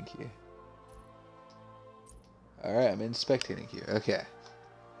spectating queue. Alright, I'm in spectating queue. Okay.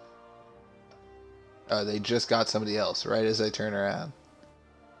 Oh, they just got somebody else right as I turn around.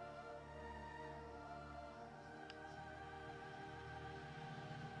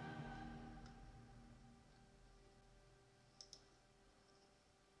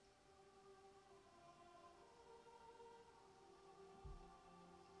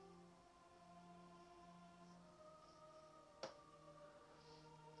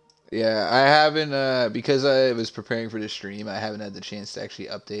 Yeah, I haven't, because I was preparing for the stream, I haven't had the chance to actually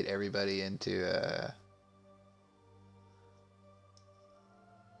update everybody into,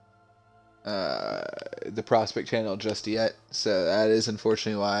 the prospect channel just yet. So that is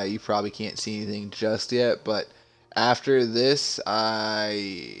unfortunately why you probably can't see anything just yet. But after this,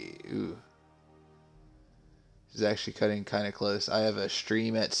 ooh, this is actually cutting kind of close. I have a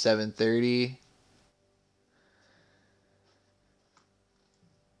stream at 7:30.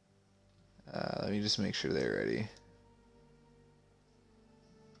 Let me just make sure they're ready.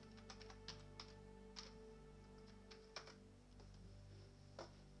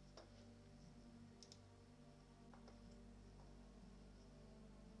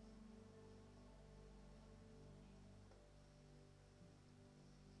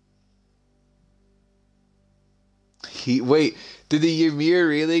 Wait, did the Ymir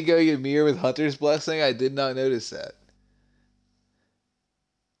really go Ymir with Hunter's Blessing? I did not notice that.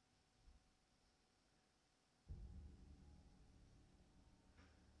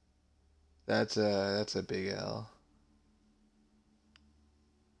 That's a big L.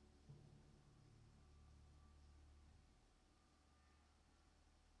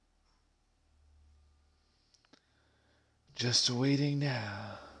 Just waiting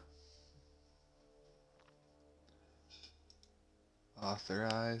now.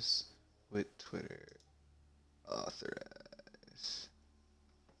 Authorize with Twitter. Authorize.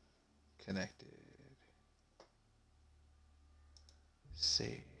 Connected.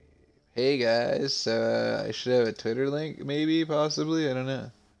 Save. Hey guys, so I should have a Twitter link, maybe, possibly, I don't know.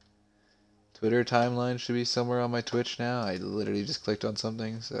 Twitter timeline should be somewhere on my Twitch now. I literally just clicked on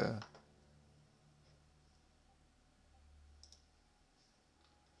something, so.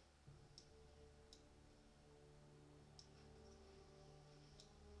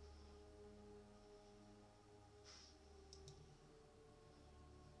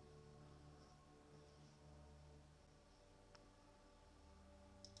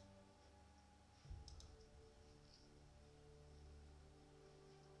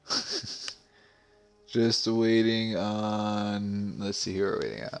 Just waiting on. Let's see who we're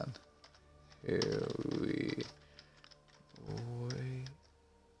waiting on. Here we wait.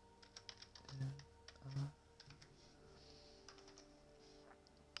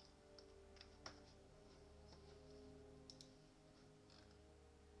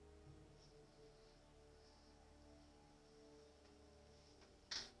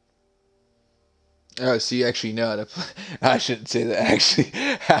 Oh, so you actually know how to play. I shouldn't say that, actually.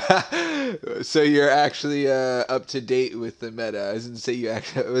 So you're actually up to date with the meta. I was gonna say you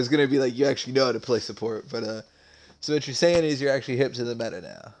actually. I was gonna be like you actually know how to play support, but so what you're saying is you're actually hip to the meta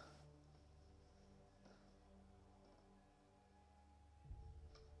now.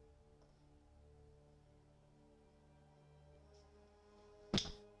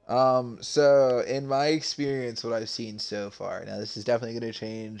 So in my experience, what I've seen so far, now this is definitely going to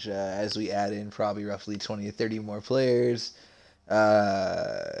change as we add in probably roughly 20 to 30 more players.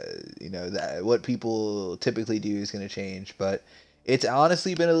 That what people typically do is going to change, but it's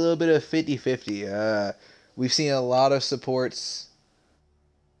honestly been a little bit of 50-50. We've seen a lot of supports.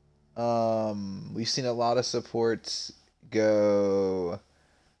 We've seen a lot of supports go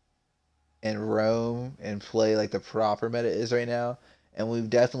and roam and play like the proper meta is right now. And we've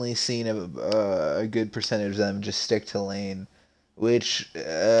definitely seen a good percentage of them just stick to lane, which,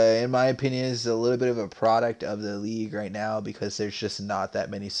 in my opinion, is a little bit of a product of the league right now because there's just not that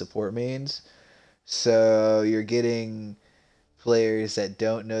many support mains. So you're getting players that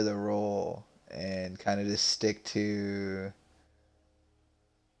don't know the role and kind of just stick to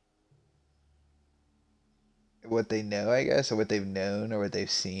what they know, I guess, or what they've known or what they've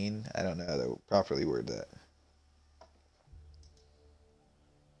seen. I don't know how to properly word that.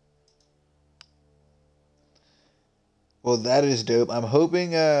 Well, that is dope. I'm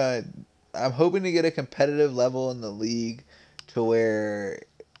hoping to get a competitive level in the league to where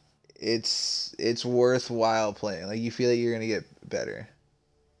it's worthwhile playing. Like you feel like you're gonna get better.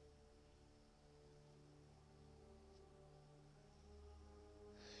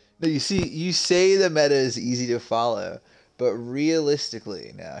 No, you say the meta is easy to follow, but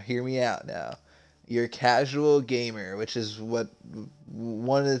realistically, now hear me out now. your casual gamer, which is what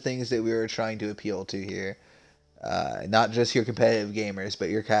one of the things that we were trying to appeal to here. Not just your competitive gamers, but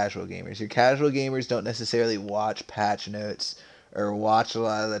your casual gamers. Your casual gamers don't necessarily watch patch notes or watch a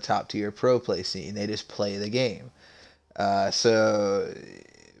lot of the top tier pro play scene. They just play the game. So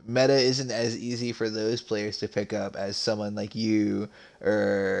meta isn't as easy for those players to pick up as someone like you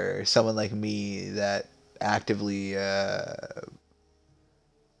or someone like me that actively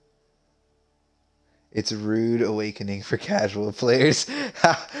it's a rude awakening for casual players.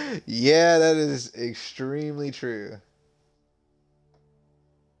 Yeah, that is extremely true.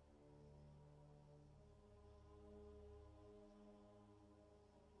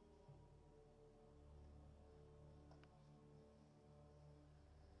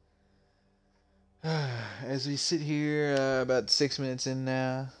 As we sit here, about 6 minutes in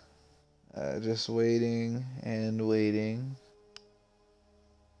now, just waiting and waiting.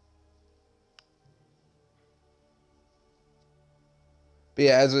 But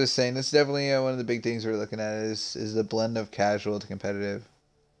yeah, as I was saying, that's definitely one of the big things we're looking at is the blend of casual to competitive.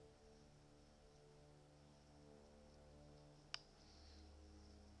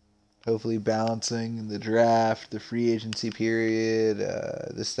 Hopefully balancing the draft, the free agency period,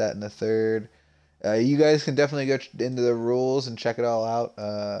 this, that, and the third. You guys can definitely go into the rules and check it all out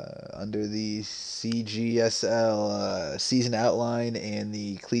under the CGSL season outline and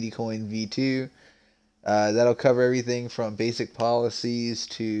the Coin V2. That'll cover everything from basic policies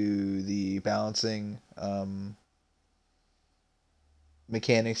to the balancing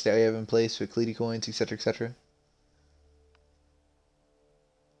mechanics that we have in place with Coins, etc., etc.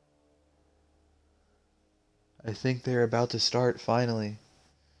 I think they're about to start finally.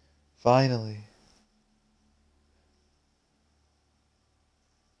 Finally.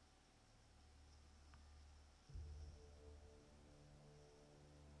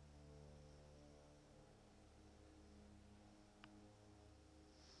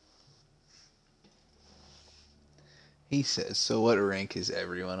 He says, so what rank is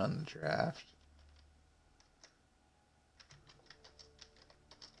everyone on the draft?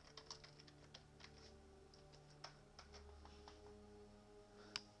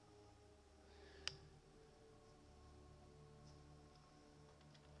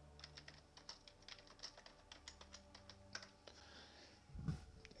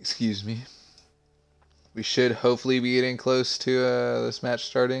 Excuse me. We should hopefully be getting close to this match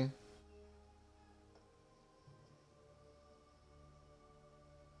starting.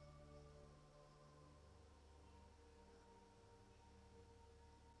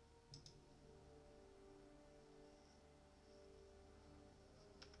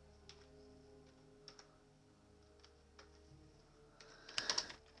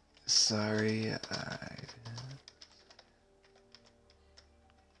 Sorry,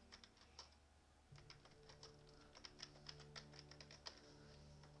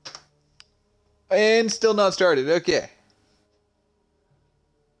 And still not started. Okay.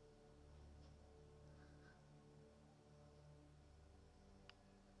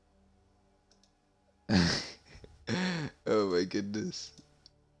 Oh my goodness.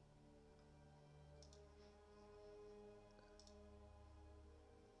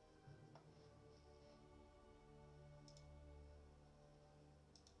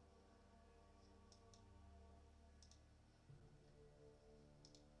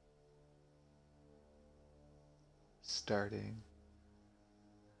 Starting.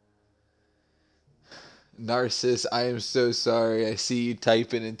 Narciss, I am so sorry. I see you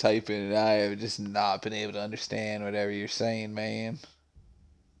typing and typing, and I have just not been able to understand whatever you're saying, man.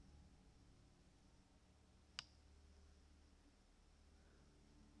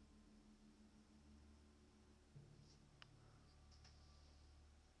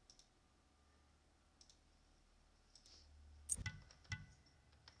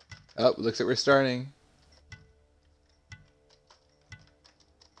 Oh, looks like we're starting.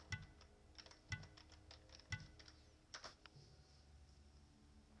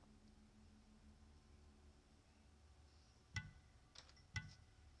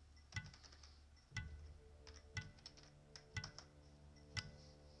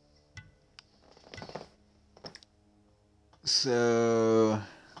 So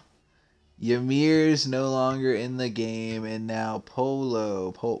Ymir's no longer in the game, and now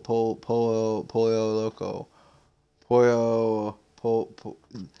Polo Loco, blah,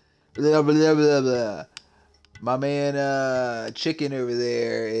 blah, blah, blah, blah. My man Chicken over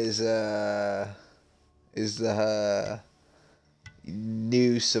there is the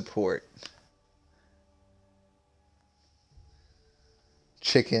new support.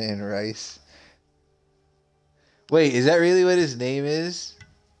 Chicken and rice. Wait, is that really what his name is?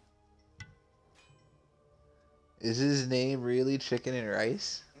 Is his name really Chicken and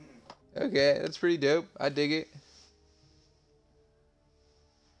Rice? Okay, that's pretty dope. I dig it.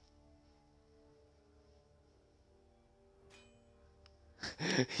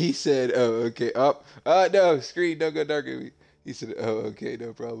 He said, "Oh, okay." Up. No, screen, don't go dark at me. He said, "Oh, okay,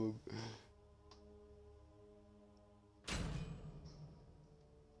 no problem."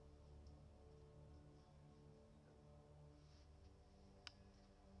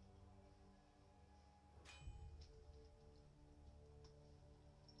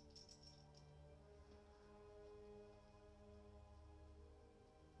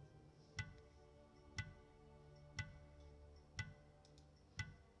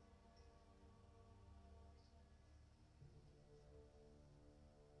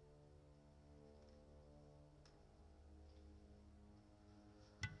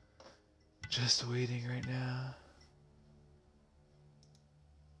 Just waiting right now.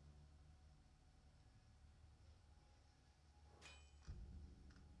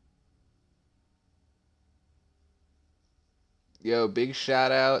 Yo, big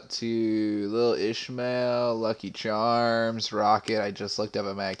shout out to Lil Ishmael, Lucky Charms, Rocket. I just looked up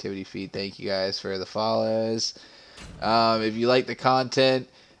at my activity feed. Thank you guys for the follows. If you like the content,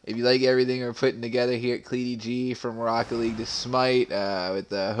 if you like everything we're putting together here at Cleety G, from Rocket League to Smite, with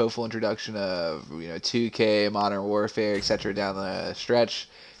the hopeful introduction of 2K, Modern Warfare, etc. down the stretch,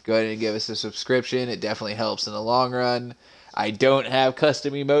 go ahead and give us a subscription. It definitely helps in the long run. I don't have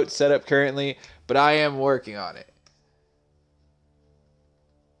custom emotes set up currently, but I am working on it.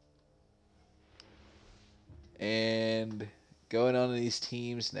 And going on to these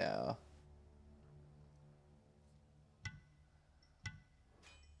teams now.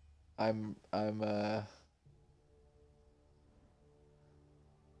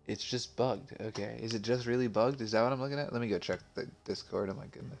 It's just bugged. Okay. Is it just really bugged? Is that what I'm looking at? Let me go check the Discord. Oh my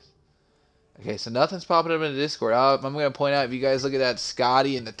goodness. Okay, so nothing's popping up in the Discord. I'm going to point out, if you guys look at that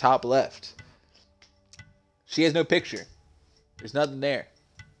Scotty in the top left, she has no picture. There's nothing there.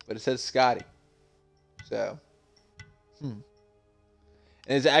 But it says Scotty. So, And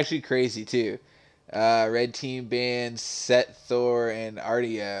it's actually crazy, too. Red Team banned Set, Thor, and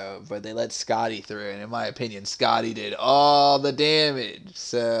Artio, but they let Scotty through. And in my opinion, Scotty did all the damage.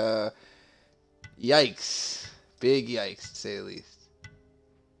 So, yikes. Big yikes, to say the least.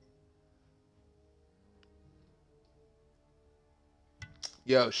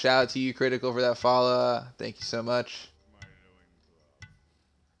 Yo, shout out to you, Critical, for that follow. Thank you so much.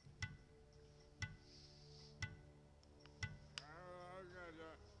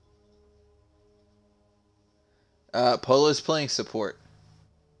 Polo's playing support.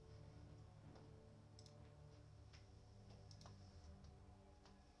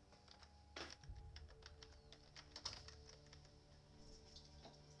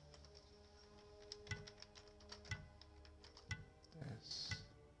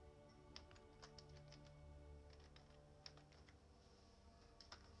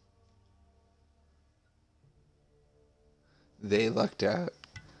 They lucked out.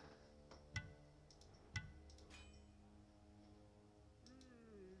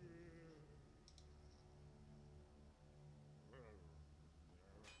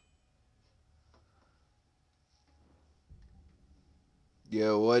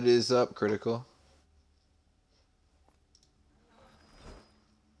 Yo, what is up, Critical?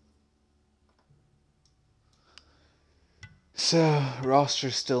 So,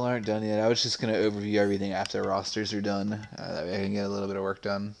 rosters still aren't done yet. I was just going to overview everything after rosters are done. That way I can get a little bit of work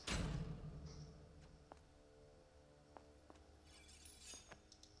done.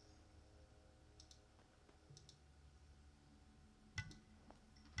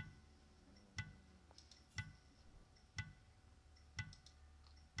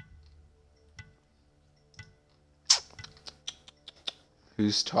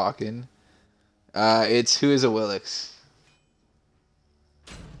 Who's talking? It's Who is a Willix.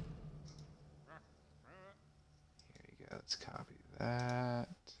 Here we go. Let's copy that.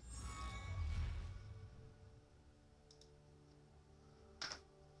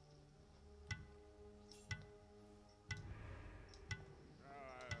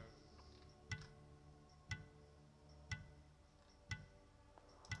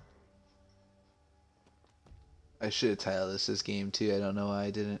 I should have titled this game too. I don't know why I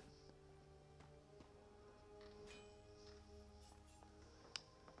didn't.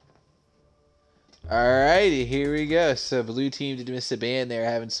 Alrighty, here we go. So blue team did miss a ban. They're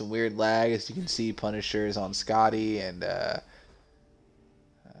having some weird lag. As you can see, Punisher is on Scotty, and are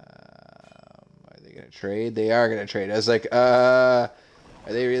they gonna trade? They are gonna trade. I was like, are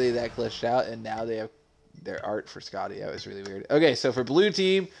they really that glitched out? And now they have their art for Scotty. That was really weird. Okay, so for blue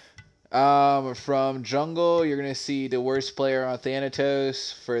team, From jungle, you're gonna see the worst player on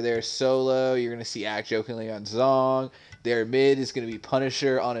Thanatos. For their solo, you're gonna see Act Jokingly on Zong. Their mid is gonna be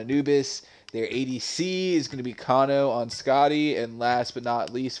Punisher on Anubis. Their ADC is gonna be Kano on Scotty, and last but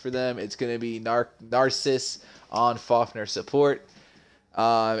not least for them, it's gonna be Narcissus on Fafnir support.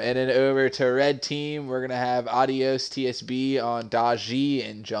 And then over to red team, we're gonna have Adios TSB on Daji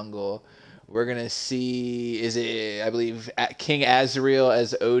in jungle. We're gonna see, I believe King Azrael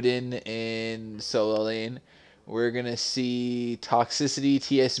as Odin in solo lane. We're gonna see Toxicity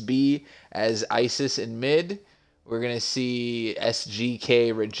TSB as Isis in mid. We're gonna see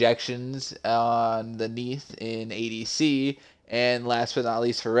SGK Rejections on the Neath in ADC. And last but not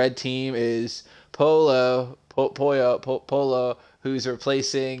least for red team is Polo, who's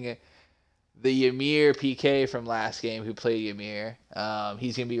replacing the Ymir PK from last game who played Ymir.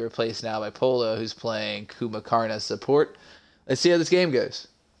 He's going to be replaced now by Polo, who's playing Kumakarna support. Let's see how this game goes.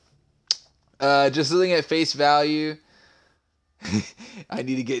 Just looking at face value, I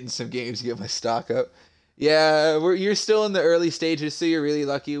need to get in some games to get my stock up. Yeah, you're still in the early stages, so you're really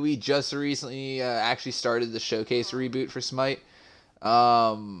lucky. We just recently actually started the showcase reboot for Smite.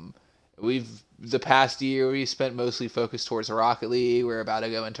 The past year we spent mostly focused towards Rocket League. We're about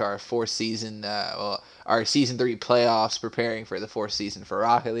to go into our fourth season, our season 3 playoffs, preparing for the fourth season for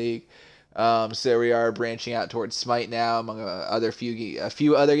Rocket League. So we are branching out towards Smite now, among a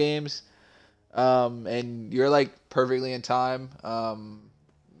few other games. And you're like perfectly in time.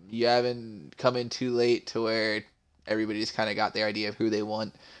 You haven't come in too late to where everybody's kind of got their idea of who they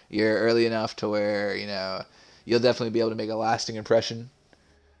want. You're early enough to where you'll definitely be able to make a lasting impression.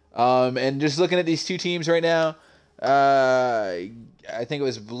 And just looking at these two teams right now, I think it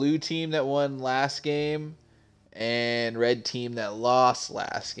was blue team that won last game and red team that lost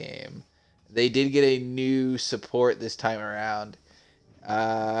last game. They did get a new support this time around.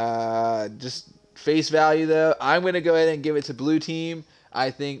 Just face value though, I'm going to go ahead and give it to blue team. I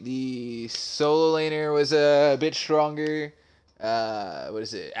think the solo laner was a bit stronger.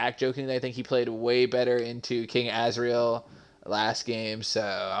 Act Jokingly, I think he played way better into King Azrael last game, so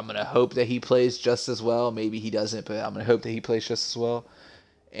I'm going to hope that he plays just as well. Maybe he doesn't, but I'm going to hope that he plays just as well.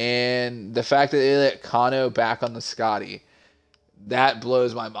 And the fact that they let Kano back on the Scotty, that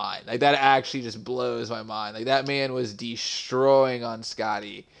blows my mind. Like, that actually just blows my mind. Like, that man was destroying on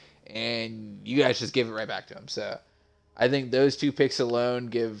Scotty, and you guys just give it right back to him. So I think those two picks alone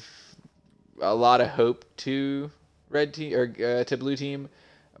give a lot of hope to red team or to blue team.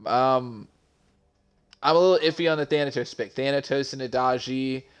 I'm a little iffy on the Thanatos pick. Thanatos and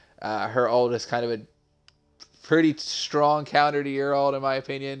Adaji, her ult is kind of a pretty strong counter to your ult, in my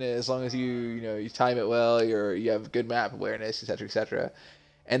opinion. As long as you time it well, you have good map awareness, etc., etc.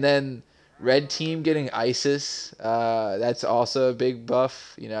 And then red team getting Isis, that's also a big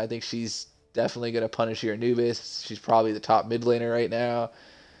buff. I think she's definitely gonna punish your Anubis. She's probably the top mid laner right now.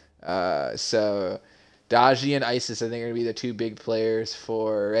 So Daji and Isis, I think, are going to be the two big players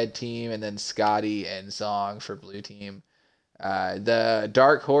for red team, and then Scotty and Zong for blue team. The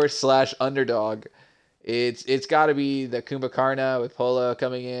dark horse / underdog, it's got to be the Kumbhakarna with Polo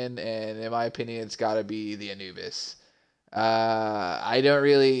coming in, and in my opinion, it's got to be the Anubis. I don't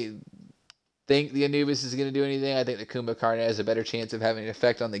really think the Anubis is going to do anything. I think the Kumbhakarna has a better chance of having an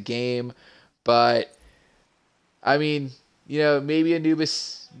effect on the game, but I mean, maybe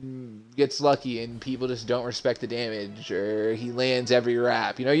Anubis gets lucky and people just don't respect the damage, or he lands every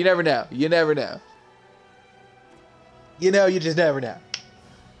wrap. You never know. You never know. You just never know.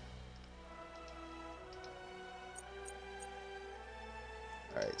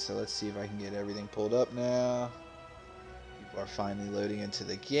 Alright, so let's see if I can get everything pulled up now. People are finally loading into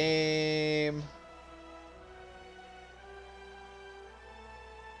the game.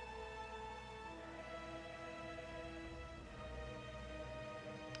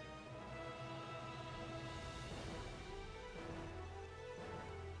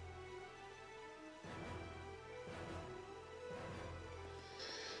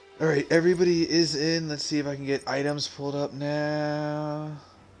 Alright, everybody is in. Let's see if I can get items pulled up now.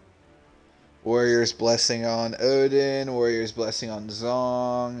 Warrior's Blessing on Odin. Warrior's Blessing on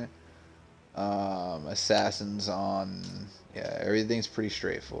Zong. Assassins on... Yeah, everything's pretty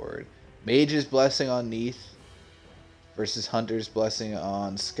straightforward. Mage's Blessing on Neath. Versus Hunter's Blessing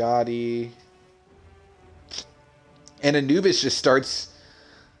on Scotty. And Anubis just starts...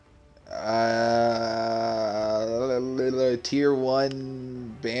 tier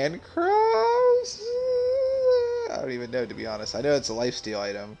 1 Bancroft? I don't even know, to be honest. I know it's a lifesteal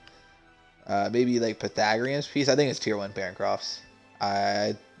item. Maybe like Pythagorean's piece. I think it's tier 1 Bancrofts.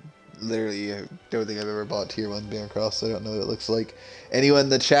 Literally, I don't think I've ever bought tier 1 Bancroft, so I don't know what it looks like. Anyone in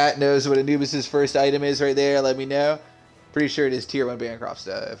the chat knows what Anubis' first item is right there, let me know. Pretty sure it is tier 1 Bancroft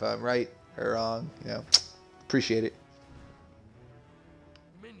stuff. If I'm right or wrong, you know, appreciate it.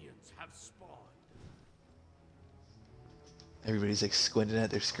 Minions have spawned. Everybody's like squinting at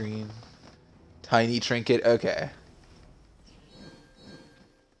their screen. Tiny trinket, okay.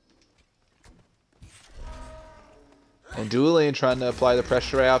 And Dual Lane trying to apply the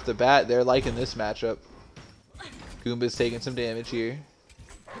pressure right off the bat. They're liking this matchup. Goomba's taking some damage here.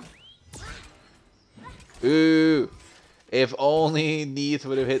 Ooh. If only Neith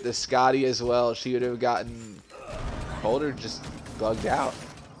would have hit the Scotty as well, she would have gotten Calder just bugged out.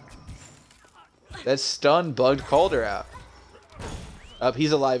 That stun bugged Calder out. Up,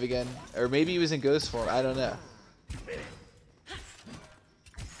 he's alive again. Or maybe he was in ghost form. I don't know.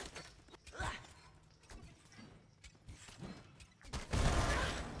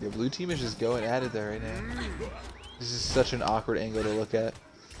 The blue team is just going at it there right now. This is such an awkward angle to look at.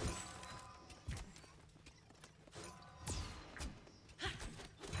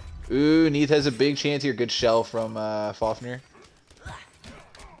 Ooh, Neith has a big chance here. Good shell from Fafnir.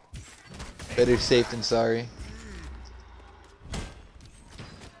 Better safe than sorry.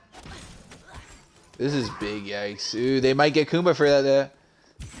 This is big, yikes. Ooh, they might get Kumba for that though.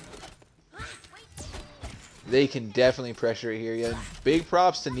 They can definitely pressure it here. Yeah, big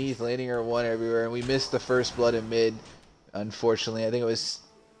props to Neith landing her 1 everywhere. And we missed the first blood in mid, unfortunately. I think it was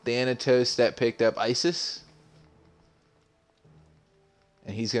Thanatos that picked up Isis.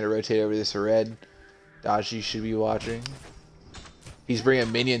 And he's going to rotate over this red. Daji should be watching. He's bringing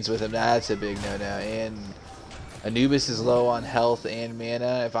minions with him. That's a big no-no. And Anubis is low on health and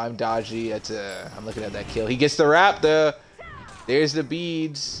mana. If I'm Daji, I'm looking at that kill. He gets the wrap though. There's the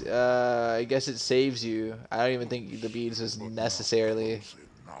beads. I guess it saves you. I don't even think the beads was necessarily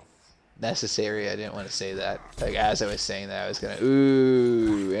necessary. I didn't want to say that. Like, as I was saying that, I was gonna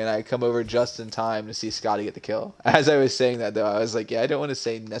ooh, and I come over just in time to see Scotty get the kill. As I was saying that though, I was like, yeah, I don't want to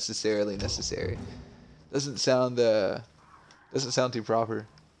say necessarily necessary. Doesn't sound too proper.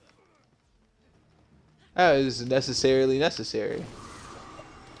 Oh, it is necessarily necessary.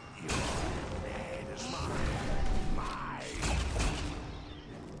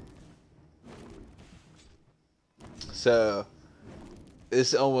 So,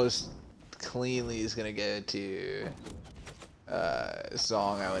 this almost cleanly is going to go to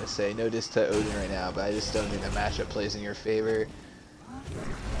Song, I want to say. No diss to Odin right now, but I just don't think the matchup plays in your favor.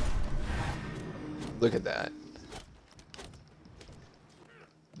 Look at that.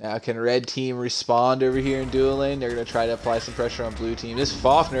 Now, can red team respond over here in dual lane? They're going to try to apply some pressure on blue team. This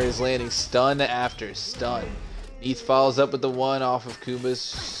Fafnir is landing stun after stun. Neith follows up with the 1 off of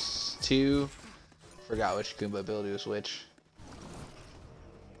Kumba's 2. Forgot which Goomba ability was which.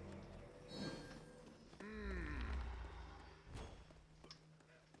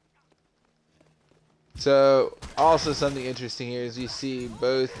 So, also something interesting here is you see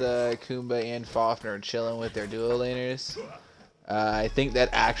both Kumba and Fafnir chilling with their dual laners. I think that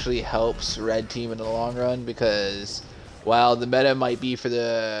actually helps red team in the long run because while the meta might be for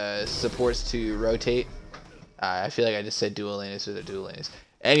the supports to rotate, I feel like I just said dual laners for the dual laners.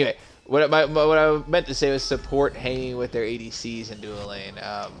 Anyway. What I meant to say was support hanging with their ADCs in dual lane.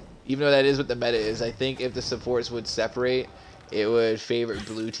 Even though that is what the meta is, I think if the supports would separate, it would favor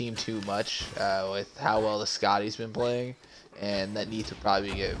blue team too much with how well the Scotty's been playing. And that Neith would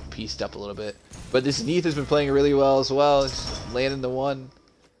probably get pieced up a little bit. But this Neith has been playing really well as well. It's landing the 1.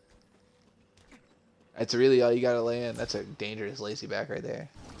 That's really all you gotta land. That's a dangerous lazy back right there.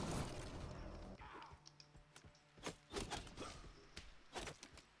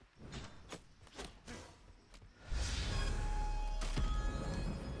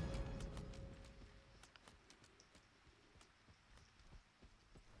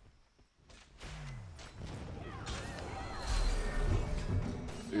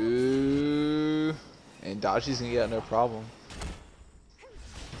 Ooh, and Daji's gonna get out no problem.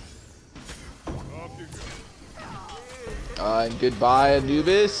 And goodbye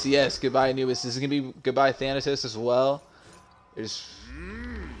Anubis. Yes, goodbye Anubis. This is gonna be goodbye Thanatos as well. There's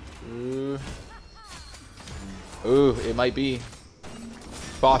ooh, it might be.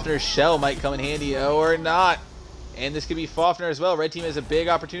 Fafnir's shell might come in handy or not. And this could be Fafnir as well. Red team has a big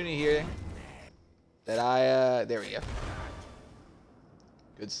opportunity here. There we go.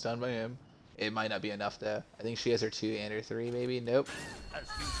 Good stun by him. It might not be enough though. I think she has her 2 and her 3 maybe. Nope.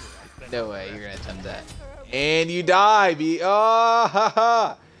 No way you're gonna attempt that. And you die, B. Oh,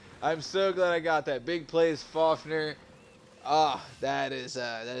 haha. I'm so glad I got that. Big plays, Fafnir. Ah, oh, that is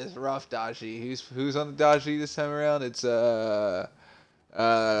rough, Daji. Who's on the Daji this time around? It's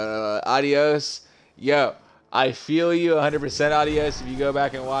Adios. Yo, I feel you 100% Adios. If you go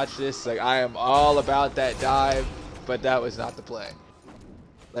back and watch this, like, I am all about that dive, but that was not the play.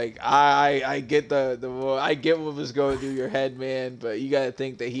 Like, I get I get what was going through your head, man, but you gotta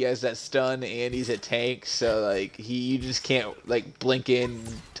think that he has that stun and he's a tank, so like you just can't like blink in,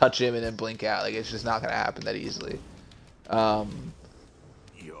 touch him, and then blink out. Like, it's just not gonna happen that easily.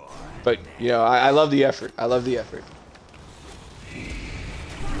 But you know, I love the effort. I love the effort.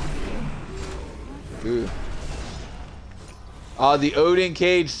 Ooh. Oh, the Odin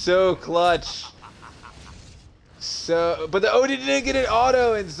cage, so clutch. So, but the Odin didn't get an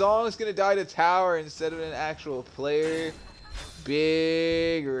auto, and Zong's gonna die to tower instead of an actual player.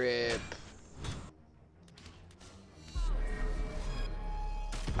 Big rip.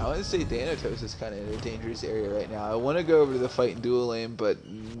 I want to say Thanatos is kind of in a dangerous area right now. I want to go over to the fight and duel lane, but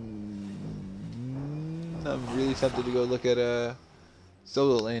I'm really tempted to go look at a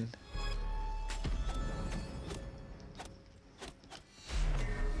solo lane.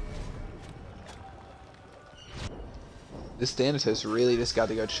 This Thanatos really just got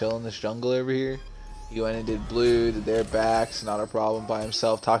to go chill in this jungle over here. He went and did blue, did their backs, not a problem by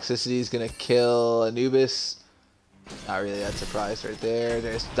himself. Toxicity is going to kill Anubis. Not really that surprise right there.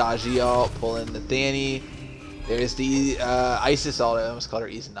 There's Daji ult pulling the Thani. There's the Isis ult. I almost called her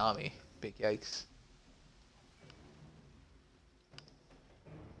Izanami. Big yikes.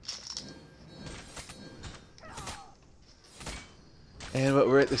 And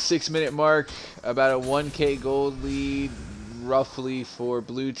we're at the 6-minute mark. About a 1k gold lead roughly for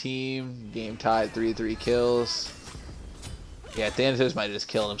blue team. Game tied 3-3 kills. Yeah, Thanatos might have just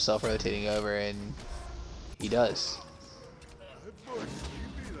killed himself rotating over, and he does.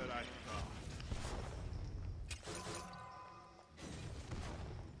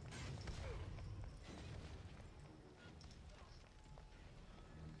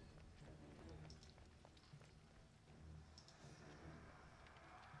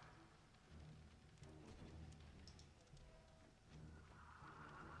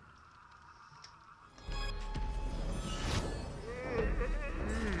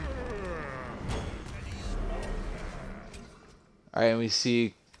 Alright, and we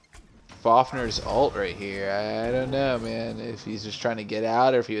see Fafner's ult right here. I don't know, man, if he's just trying to get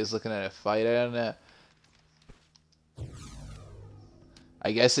out or if he was looking at a fight. I don't know.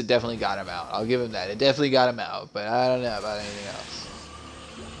 I guess it definitely got him out. I'll give him that. It definitely got him out, but I don't know about anything else.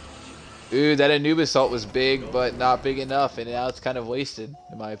 Ooh, that Anubis ult was big, but not big enough, and now it's kind of wasted,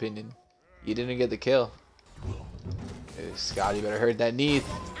 in my opinion. You didn't get the kill. Ooh, Scotty better hurt that knee.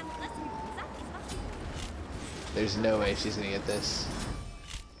 There's no way she's gonna get this.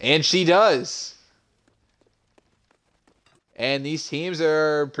 And she does! And these teams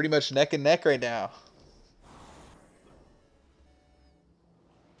are pretty much neck and neck right now.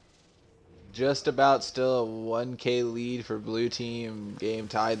 Just about still a 1k lead for blue team. Game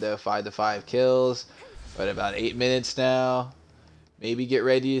tied though, 5-5 kills. But about 8 minutes now. Maybe get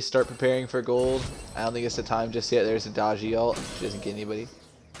ready to start preparing for gold. I don't think it's the time just yet. There's a Daji ult. She doesn't get anybody.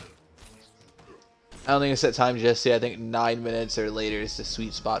 I don't think it's that time just yet. I think 9 minutes or later is the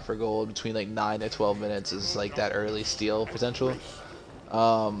sweet spot for gold. Between like 9 to 12 minutes is like that early steal potential.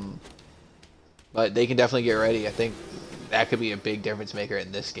 But they can definitely get ready. I think that could be a big difference maker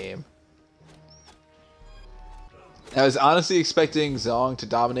in this game. I was honestly expecting Zong to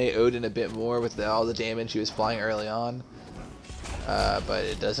dominate Odin a bit more with all the damage he was applying early on. But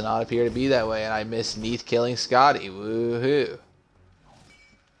it does not appear to be that way, and I miss Neath killing Scotty. Woohoo!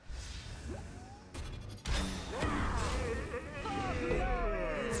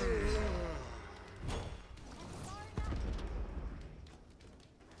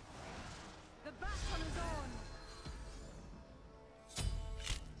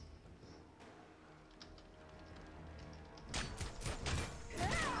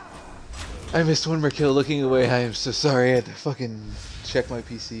 I missed one more kill looking away. I am so sorry. I had to fucking check my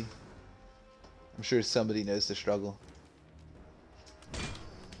PC. I'm sure somebody knows the struggle.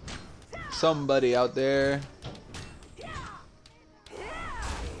 Somebody out there.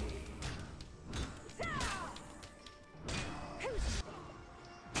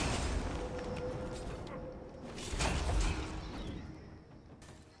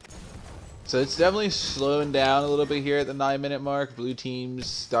 So it's definitely slowing down a little bit here at the 9-minute mark. Blue team's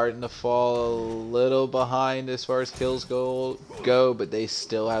starting to fall a little behind as far as kills go, but they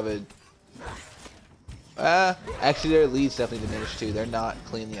still have a... actually their lead's definitely diminished too. They're not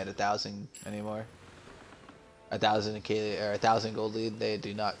cleanly at 1,000 anymore. 1,000 gold lead they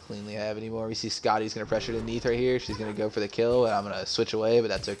do not cleanly have anymore. We see Scotty's going to pressure the Neath right here. She's going to go for the kill, and I'm going to switch away, but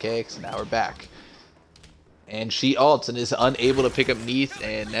that's okay because now we're back. And she ults and is unable to pick up Neath,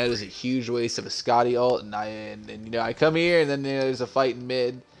 and that is a huge waste of a Scotty ult. And you know, I come here, and then there's a fight in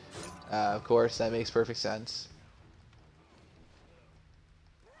mid. Of course, that makes perfect sense.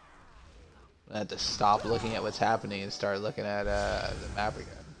 I have to stop looking at what's happening and start looking at the map again.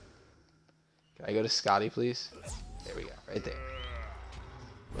 Can I go to Scotty, please? There we go, right there.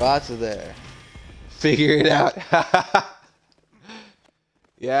 Lots of there. Figure it out.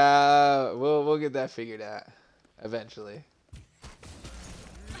 Yeah, we'll get that figured out eventually.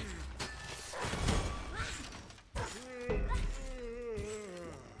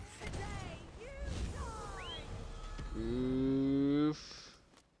 Oof.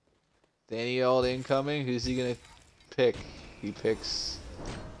 Daniel incoming. Who's he gonna pick? He picks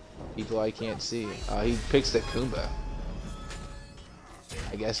people I can't see. He picks the Kumba.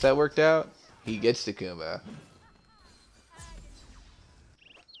 I guess that worked out. He gets the Kumba.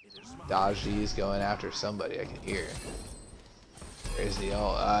 Daji is going after somebody. I can hear. There's the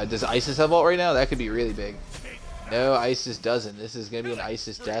ult. Does Isis have ult right now? That could be really big. No, Isis doesn't. This is going to be an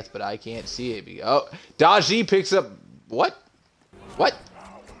Isis death, but I can't see it. Oh, Daji picks up... What? What?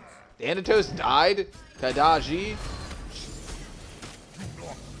 Thanatos died to Daji?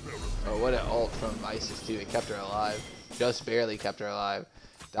 Oh, what an ult from Isis, too. It kept her alive. Just barely kept her alive.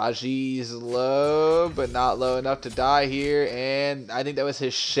 Daji's low, but not low enough to die here. And I think that was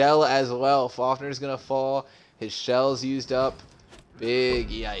his shell as well. Fafner's going to fall. His shell's used up. Big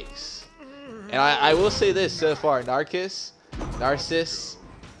yikes. And I will say this so far. Narcissus.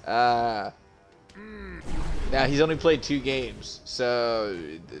 Now, he's only played 2 games. So,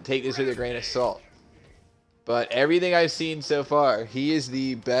 take this with a grain of salt. But everything I've seen so far, he is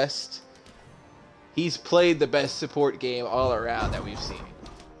the best. He's played the best support game all around that we've seen.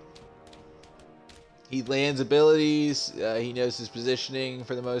 He lands abilities. He knows his positioning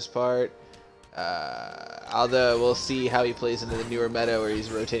for the most part. Although we'll see how he plays into the newer meta where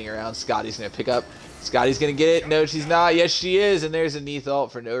he's rotating around. Scotty's going to pick up. Scotty's going to get it. No, she's not. Yes, she is. And there's a Neath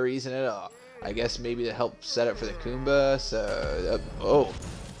ult for no reason at all. I guess maybe to help set up for the Kumba. So, oh.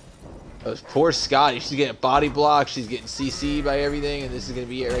 Those poor Scotty. She's getting body blocked. She's getting CC'd by everything. And this is going to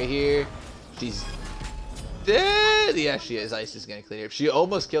be it right here. She's dead. Yeah, she is. Ice is going to clean her up. She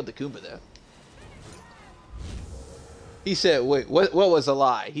almost killed the Kumba, though. He said, wait, what was a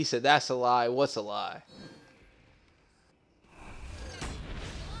lie? He said, that's a lie. What's a lie?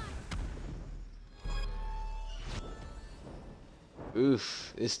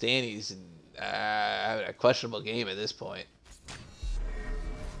 Oof. This Danny's having a questionable game at this point.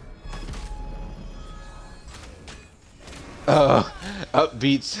 Oh,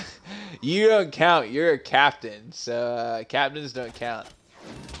 upbeats. You don't count. You're a captain. So, captains don't count.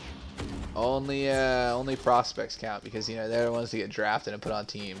 Only prospects count because, you know, they're the ones to get drafted and put on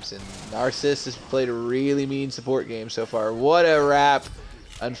teams. And Narcissus has played a really mean support game so far. What a wrap.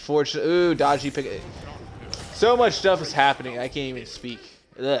 Unfortunately. Ooh, dodgy pick. So much stuff is happening. I can't even speak.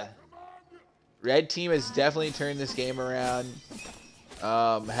 Ugh. Red team has definitely turned this game around.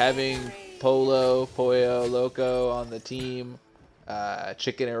 Having Pollo, Loco on the team.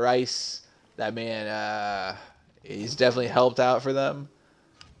 Chicken and Rice. That man, he's definitely helped out for them.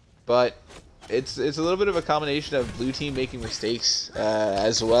 But it's a little bit of a combination of blue team making mistakes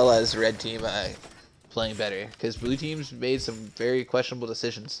as well as red team playing better. Because blue team's made some very questionable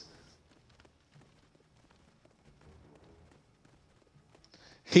decisions.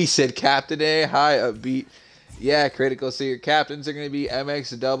 He said Captain A, hi, upbeat. Yeah, critical. So your captains are going to be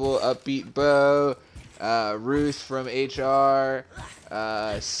MX Double, Upbeat Bo, Ruth from HR,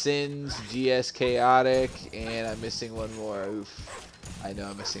 Sins, GS Chaotic, and I'm missing one more. Oof. I know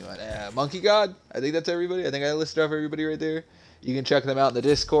I'm missing one. Monkey God. I think that's everybody. I think I listed off everybody right there. You can check them out in the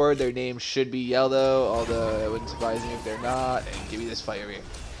Discord. Their names should be yellow, although it wouldn't surprise me if they're not. And give me this fight over here.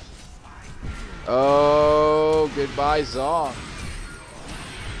 Oh, goodbye, Zong.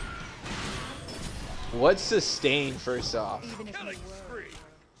 What's sustain first off?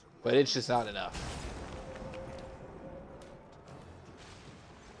 But it's just not enough.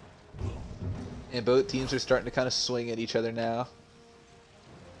 And both teams are starting to kind of swing at each other now.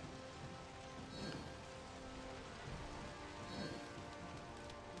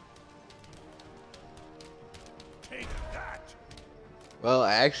 Well,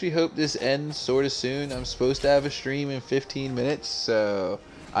 I actually hope this ends sort of soon. I'm supposed to have a stream in 15 minutes, so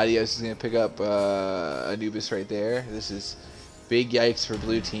Adios is going to pick up Anubis right there. This is big yikes for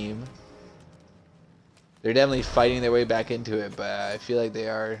blue team. They're definitely fighting their way back into it, but I feel like they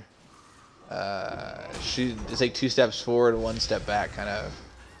are it's like 2 steps forward, 1 step back, kind of.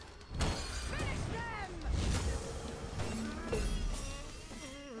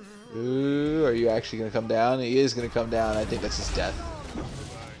 Ooh, Are you actually going to come down? He is going to come down. I think that's his death.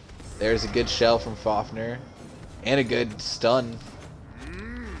 There's a good shell from Fafnir. And a good stun.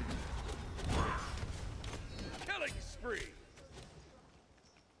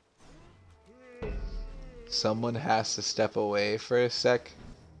 Someone has to step away for a sec.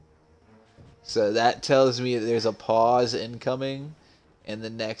 So that tells me that there's a pause incoming in the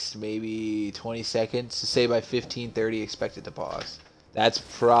next maybe 20 seconds. So say by 15:30 expect it to pause. That's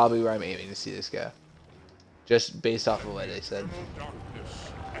probably where I'm aiming to see this go. Just based off of what they said.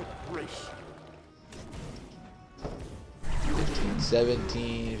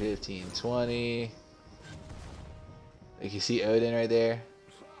 15:17, 15:20. Like you see Odin right there.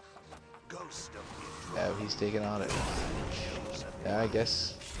 Oh, he's taking on it. Yeah, I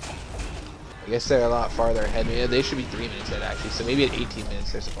guess they're a lot farther ahead. Yeah, they should be 3 minutes ahead actually. So maybe at 18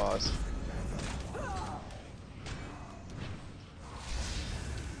 minutes there's a pause.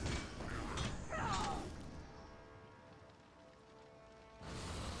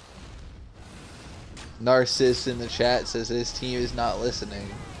 Narciss in the chat says his team is not listening.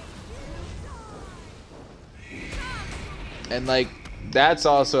 And like that's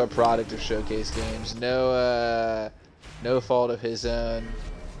also a product of showcase games. No fault of his own.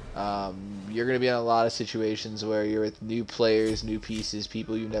 You're gonna be in a lot of situations where you're with new players, new pieces,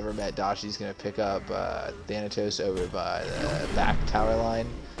 people you've never met. Dashi's gonna pick up Thanatos over by the back tower line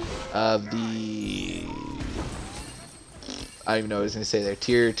of the I don't even know what I was gonna say there.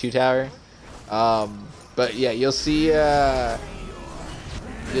 Tier 2 tower. But yeah, you'll see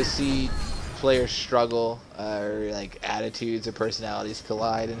players struggle or like attitudes or personalities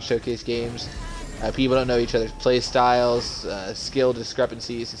collide in showcase games. People don't know each other's play styles, skill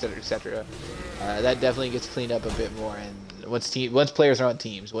discrepancies, etc., etc. That definitely gets cleaned up a bit more. And once players are on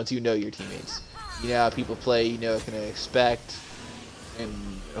teams, once you know your teammates, you know how people play, you know what to expect, and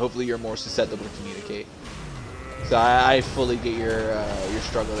hopefully you're more susceptible to communicate. So I fully get your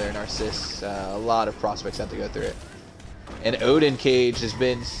struggle there, Narciss. A lot of prospects have to go through it. And Odin Cage has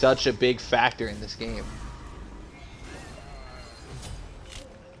been such a big factor in this game.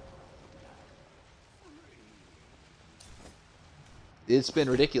 It's been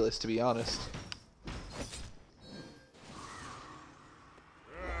ridiculous, to be honest.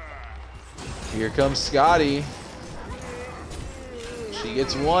 Here comes Scotty. She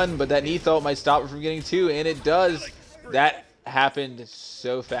gets one, but that knee throw might stop her from getting two, and it does. That happened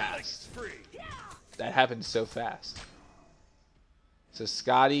so fast. That happened so fast. So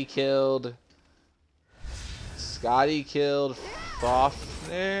Scotty killed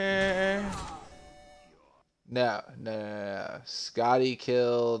Fafnir. No. Scotty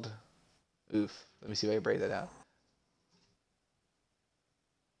killed. Oof. Let me see if I can break that down.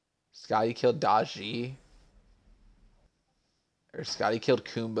 Scotty killed Daji. Or Scotty killed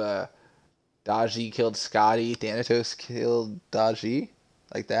Kumba. Daji killed Scotty. Thanatos killed Daji.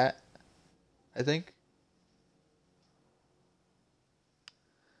 Like that, I think.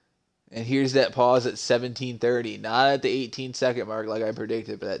 And here's that pause at 17:30. Not at the 18-second mark like I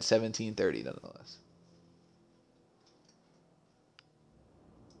predicted, but at 17:30 nonetheless.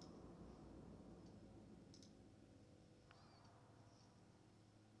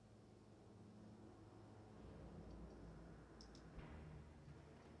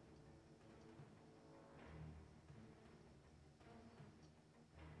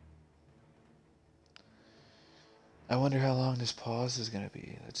 I wonder how long this pause is going to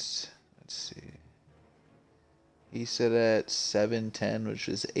be. Let's see. He said at 7:10, which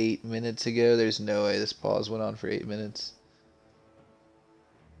was 8 minutes ago. There's no way this pause went on for 8 minutes.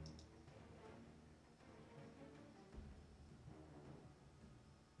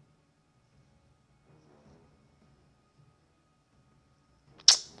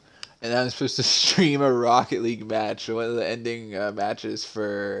 And I'm supposed to stream a Rocket League match, one of the ending matches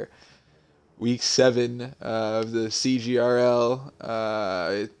for Week 7 of the CGRL.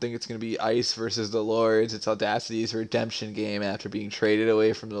 I think it's going to be Ice versus the Lords. It's Audacity's redemption game after being traded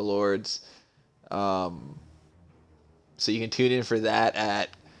away from the Lords. So you can tune in for that at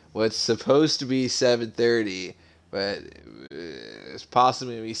what's supposed to be 7:30, but it's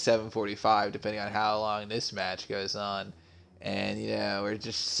possibly going to be 7:45 depending on how long this match goes on. And, you know, we're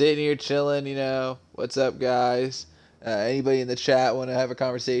just sitting here chilling, you know. What's up, guys? Anybody in the chat want to have a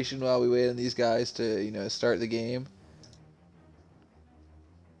conversation while we wait on these guys to, you know, start the game?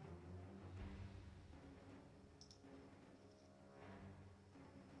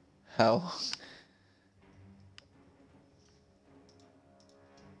 How long?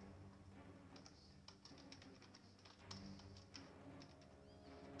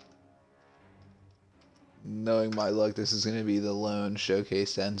 knowing my luck, this is going to be the lone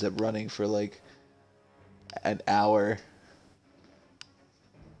showcase that ends up running for like an hour.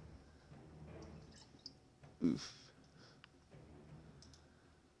 Oof.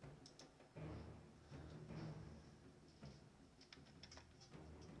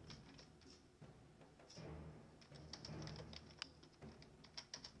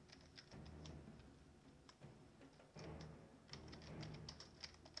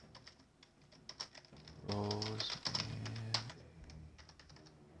 Rose.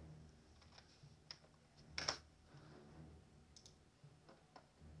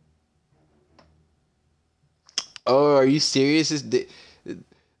 Oh, are you serious?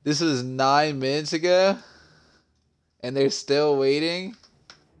 This was 9 minutes ago? And they're still waiting?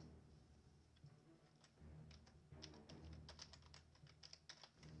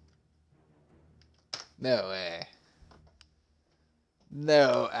 No way.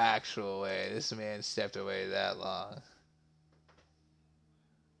 No actual way. This man stepped away that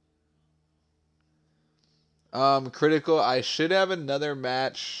long. Critical. I should have another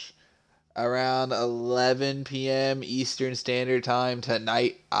match around 11 p.m. Eastern Standard Time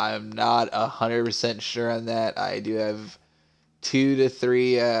tonight. I'm not 100% sure on that. I do have 2 to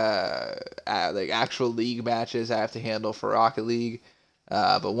 3 like actual league matches I have to handle for Rocket League.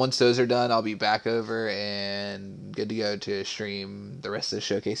 But once those are done, I'll be back over and good to go to stream the rest of the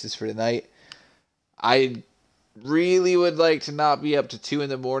showcases for tonight. I really would like to not be up to 2 in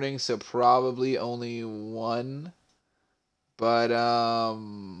the morning, so probably only 1. But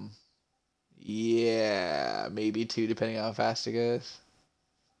yeah, maybe 2 depending on how fast it goes.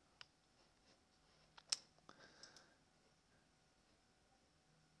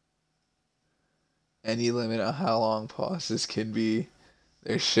 Any limit on how long pauses can be?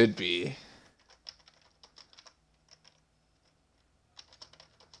 There should be.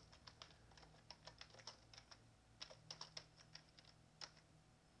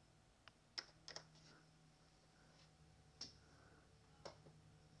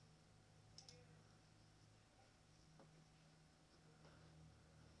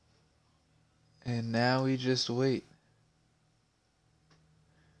 And now we just wait.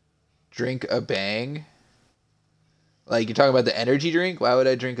 Drink a bang? Like, you're talking about the energy drink? Why would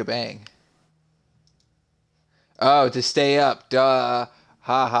I drink a bang? Oh, to stay up. Duh.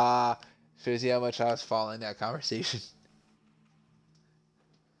 Ha ha. Shows you how much I was following that conversation.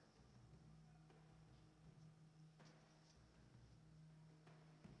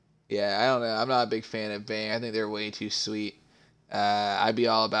 Yeah, I don't know. I'm not a big fan of bang. I think they're way too sweet. I'd be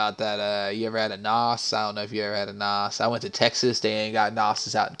all about that. You ever had a NOS? I don't know if you ever had a NOS. I went to Texas. They ain't got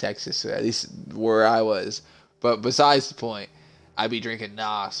NOSes out in Texas, at least where I was. But besides the point, I'd be drinking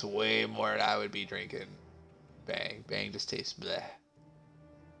NOS way more than I would be drinking Bang. Bang just tastes bleh.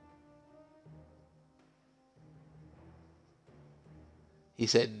 He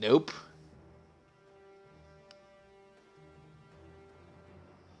said nope.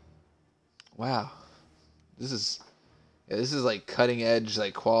 Wow. This is this is like cutting edge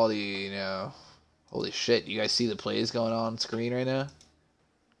like quality, you know. Holy shit, you guys see the plays going on screen right now?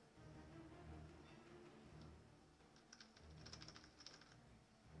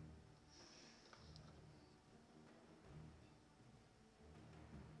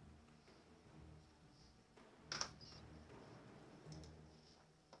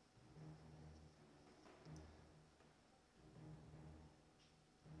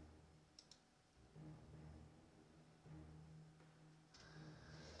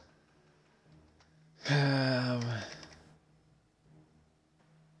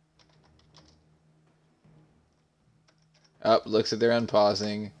 Up, looks like they're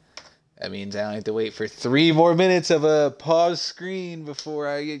unpausing. That means I don't have to wait for 3 more minutes of a pause screen before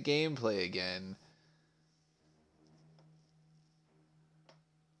I get gameplay again.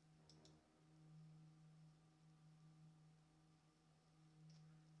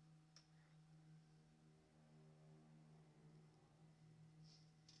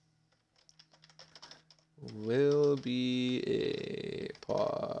 Will be a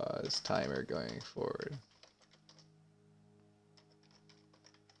pause timer going forward.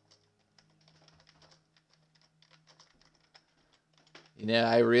 You know,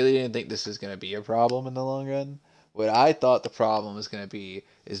 I really didn't think this was going to be a problem in the long run. What I thought the problem was going to be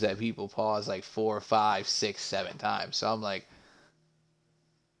is that people pause like 4, 5, 6, 7 times. So I'm like,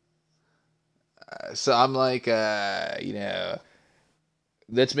 you know,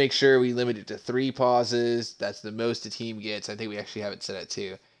 let's make sure we limit it to 3 pauses. That's the most the team gets. I think we actually have it set at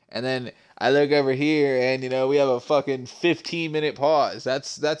 2. And then I look over here, and you know we have a fucking 15-minute pause.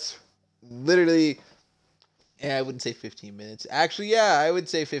 That's literally. Yeah, I wouldn't say 15 minutes. Actually, yeah, I would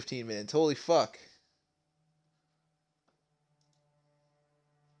say 15 minutes. Holy fuck.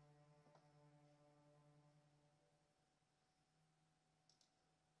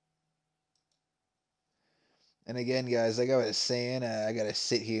 And again, guys, like I was saying, I gotta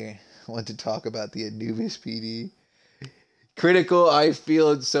sit here. I want to talk about the Anubis PD. Critical, I feel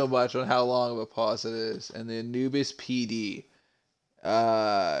it so much on how long of a pause it is. And the Anubis PD.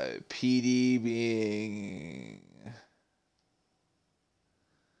 PD being...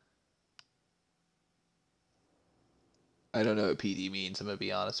 I don't know what PD means, I'm gonna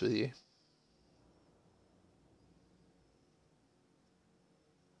be honest with you.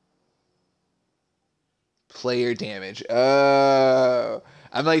 Player damage. Oh,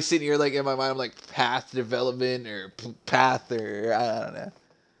 I'm like sitting here like in my mind. I'm like path development or path or I don't know.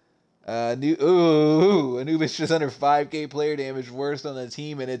 Anubis just under 5k player damage, worst on the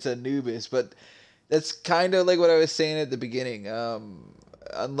team, and it's Anubis. But that's kind of like what I was saying at the beginning.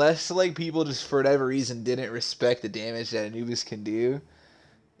 Unless like people just for whatever reason didn't respect the damage that Anubis can do,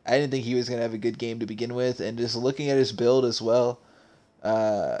 I didn't think he was gonna have a good game to begin with. And just looking at his build as well,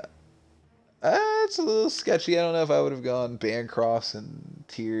 it's a little sketchy. I don't know if I would have gone Bancross and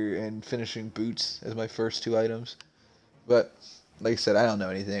tier and finishing boots as my first 2 items. But, like I said, I don't know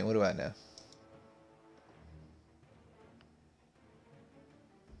anything. What do I know?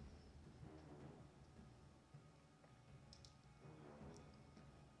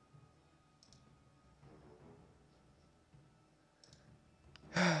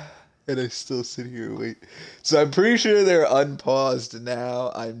 And I still sit here and wait. So I'm pretty sure they're unpaused now.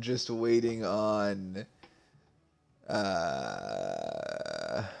 I'm just waiting on...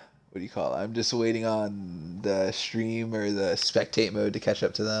 what do you call it? I'm just waiting on the stream or the spectate mode to catch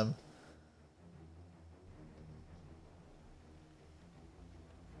up to them.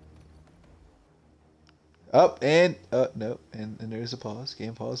 Up and no, and there's a pause.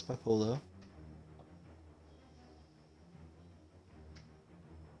 Game pause by Polo.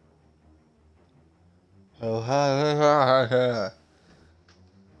 Oh ha ha ha ha.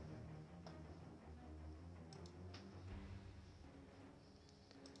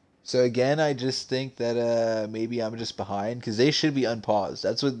 So again, I just think that maybe I'm just behind because they should be unpaused.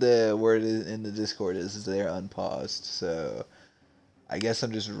 That's what the word in the Discord is they're unpaused. So I guess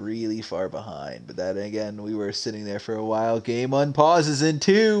I'm just really far behind. But then again, we were sitting there for a while. Game unpauses in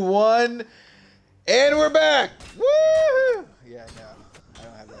 2, 1, and we're back. Woo! Yeah, no, I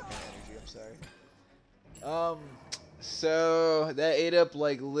don't have that kind of energy. I'm sorry. So that ate up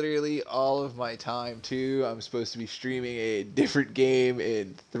like literally all of my time too. I'm supposed to be streaming a different game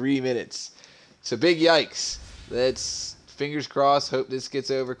in 3 minutes. So big yikes. Let's fingers crossed, hope this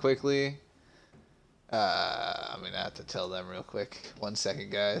gets over quickly. I'm gonna have to tell them real quick. 1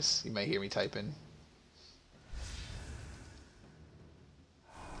 second, guys. You might hear me typing.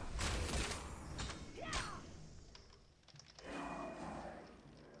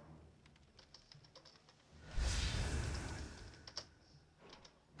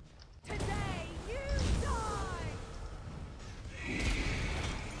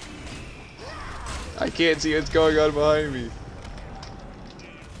 I can't see what's going on behind me.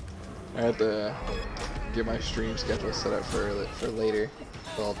 I have to get my stream schedule set up for later.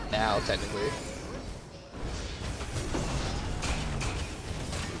 Well, now technically.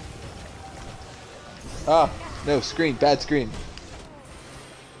 Ah, no, screen, bad screen.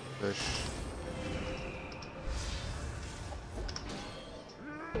 Push.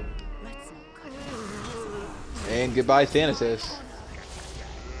 And goodbye, Thanatos.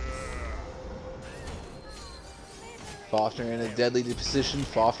 Fafner in a deadly position.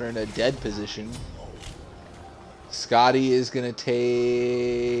 Fafner in a dead position. Scotty is going to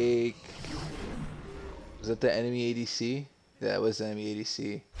take... Was that the enemy ADC? Yeah, that was the enemy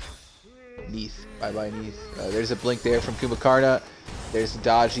ADC. Neath. Bye-bye, Neath. There's a blink there from Kumakarna. There's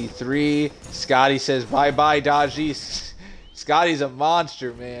Dodgy 3. Scotty says bye-bye, Dodgy. Scotty's a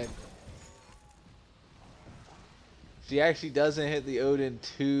monster, man. She actually doesn't hit the Odin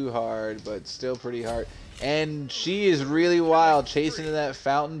too hard, but still pretty hard. And she is really wild, chasing to that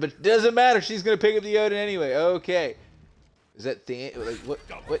fountain, but it doesn't matter. She's gonna pick up the Odin anyway. Okay. Is that like what?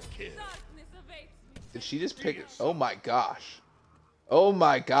 What? Did she just pick it? Oh my gosh. Oh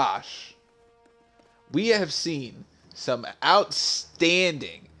my gosh. We have seen some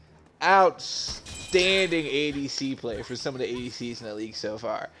outstanding ADC play for some of the ADCs in the league so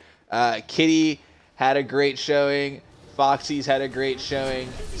far. Kitty had a great showing. Foxy's had a great showing.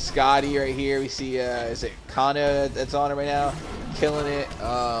 Scotty right here. We see, is it Kano that's on it right now? Killing it.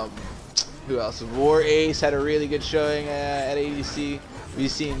 Who else? War Ace had a really good showing at ADC.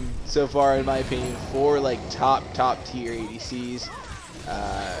 We've seen so far, in my opinion, 4 like top tier ADCs.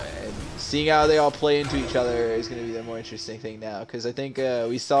 And seeing how they all play into each other is going to be the more interesting thing now. Because I think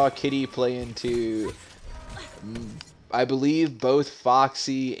we saw Kitty play into I believe both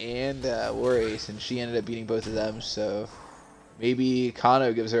Foxy and War Ace, and she ended up beating both of them. So maybe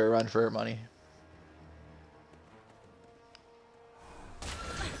Kano gives her a run for her money.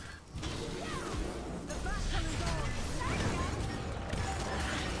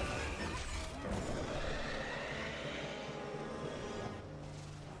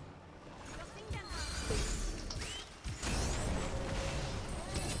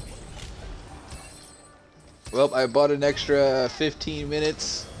 Well, I bought an extra 15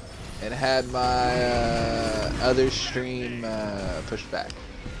 minutes and had my other stream pushed back.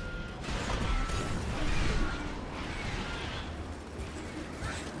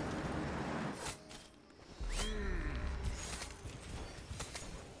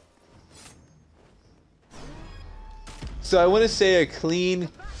 So I want to say a clean,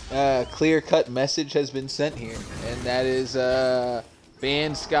 clear-cut message has been sent here, and that is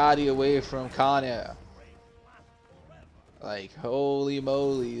ban Scotty away from Kano. Like, holy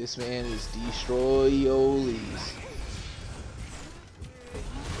moly, this man is destroy-olies.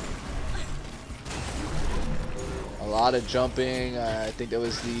 A lot of jumping. I think that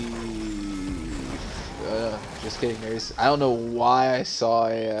was the... just kidding. I don't know why I saw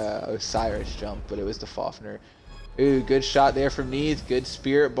a Osiris jump, but it was the Fafnir. Ooh, good shot there from Neith. Good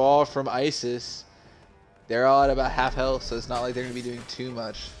spirit ball from Isis. They're all at about half health, so it's not like they're going to be doing too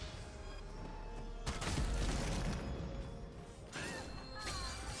much.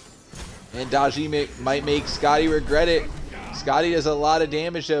 And Daji might make Scotty regret it. Scotty does a lot of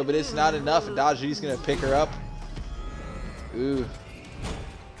damage though, but it's not enough, and Daji's going to pick her up. Ooh.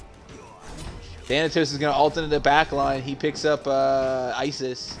 Thanatos is going to ult into the back line. He picks up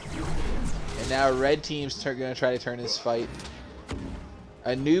Isis. And now red team's going to try to turn this fight.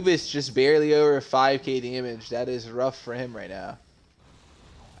 Anubis just barely over 5k damage. That is rough for him right now.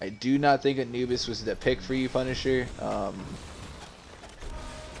 I do not think Anubis was the pick for you, Punisher.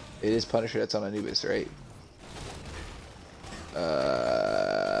 It is Punisher that's on Anubis, right?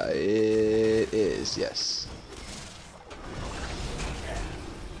 It is, yes.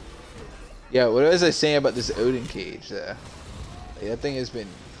 Yeah, what was I saying about this Odin cage? That thing has been,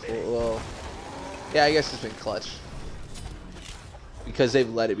 well, yeah, I guess it's been clutch. Because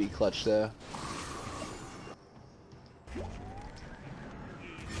they've let it be clutch, though.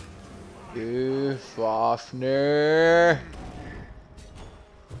 Ooh, Fafnir.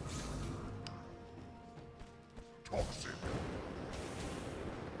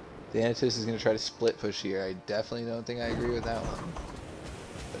 Thanatos is going to try to split push here. I definitely don't think I agree with that one.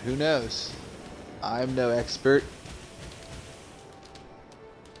 But who knows? I'm no expert.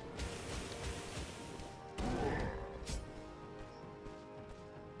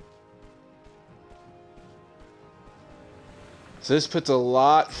 So this puts a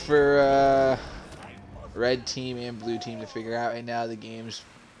lot for red team and blue team to figure out right now. The game's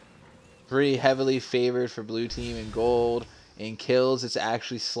pretty heavily favored for blue team in gold. In kills, it's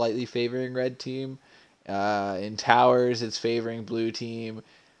actually slightly favoring red team. In towers, it's favoring blue team.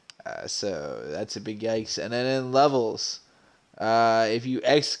 So that's a big yikes. And then in levels, if you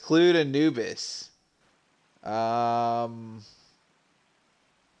exclude Anubis, blue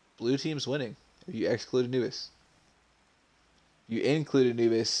team's winning. If you exclude Anubis. If you include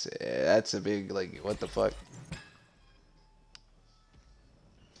Anubis, that's a big, like, what the fuck.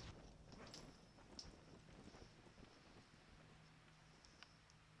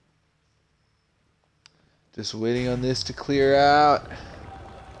 Just waiting on this to clear out.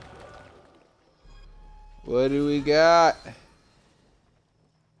 What do we got?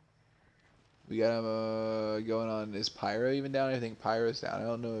 We got him going on. Is Pyro even down? I think Pyro's down. I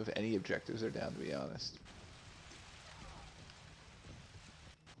don't know if any objectives are down, to be honest.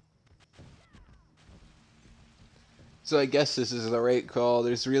 So I guess this is the right call.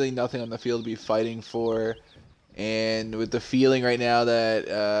 There's really nothing on the field to be fighting for. And with the feeling right now that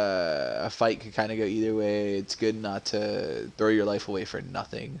a fight could kind of go either way, it's good not to throw your life away for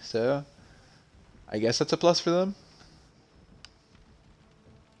nothing. So I guess that's a plus for them.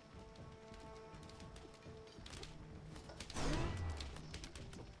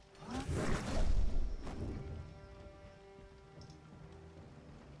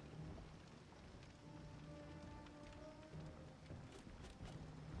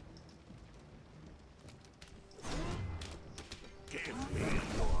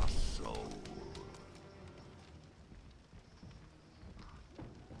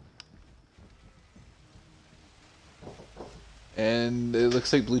 And it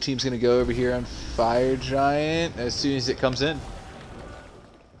looks like blue team's going to go over here on Fire Giant as soon as it comes in.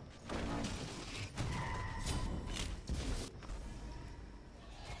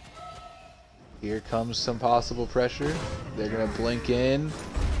 Here comes some possible pressure. They're going to blink in.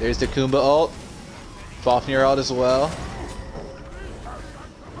 There's the Kumba ult. Fafnir ult as well.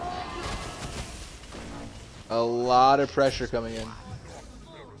 A lot of pressure coming in.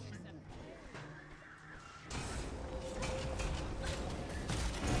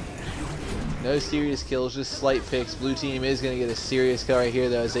 No serious kills, just slight picks. Blue team is going to get a serious kill right here,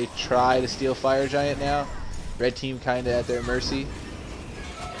 though, as they try to steal Fire Giant now. Red team kind of at their mercy.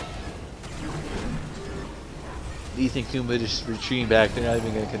 Ethan Kumba just retreating back. They're not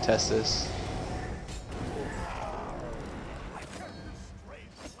even going to contest this.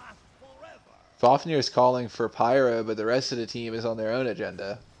 Fafnir is calling for Pyro, but the rest of the team is on their own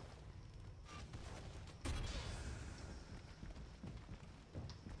agenda.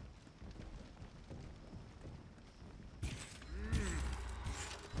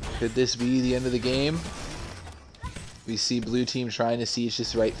 Could this be the end of the game? We see blue team trying to siege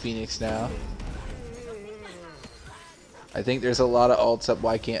this right Phoenix now. I think there's a lot of ults up.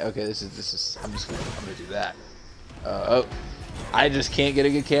 Why can't? Okay, this is. I'm gonna do that. Oh, I just can't get a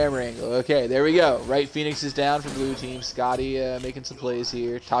good camera angle. Okay, there we go. Right Phoenix is down for blue team. Scotty making some plays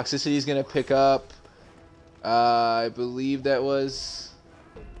here. Toxicity is gonna pick up. I believe that was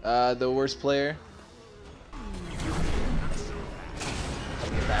the worst player.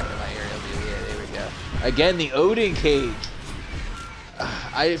 Get back in my aerial view. Yeah, there we go. Again, the Odin cage.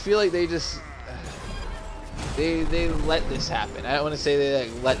 I feel like they just they let this happen. I don't want to say they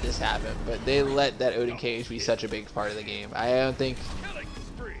like let this happen, but they let that Odin cage be such a big part of the game. I don't think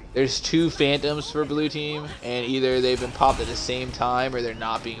there's two phantoms for blue team, and either they've been popped at the same time or they're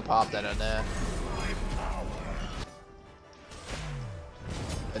not being popped. I don't know.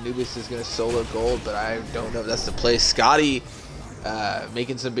 Anubis is gonna solo gold, but I don't know if that's the play. Scotty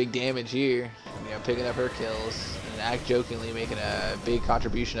making some big damage here, you know, picking up her kills, and act jokingly making a big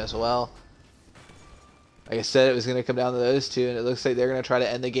contribution as well. Like I said, it was going to come down to those two, and it looks like they're going to try to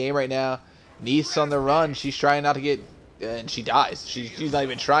end the game right now. Neith's on the run. She's trying not to get... and she dies. She's not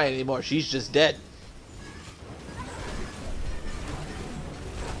even trying anymore. She's just dead.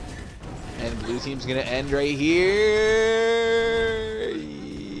 And blue team's going to end right here.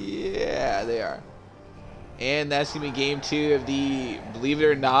 Yeah, they are. And that's going to be game 2 of the... believe it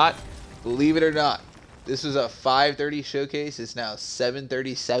or not, this was a 5:30 showcase. It's now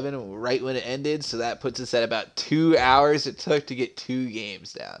 7:37, right when it ended. So that puts us at about 2 hours it took to get 2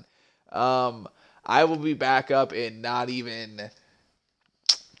 games down. I will be back up in not even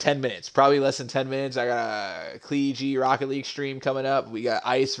 10 minutes. Probably less than 10 minutes. I got a CLEG Rocket League stream coming up. We got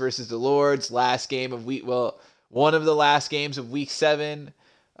Ice versus the Lords. Last game of week... well, one of the last games of week 7.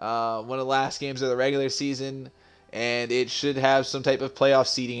 One of the last games of the regular season. And it should have some type of playoff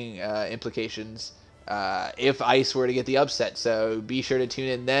seeding implications. If Ice were to get the upset. So be sure to tune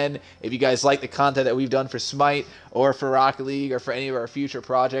in then. If you guys like the content that we've done for Smite or for Rocket League or for any of our future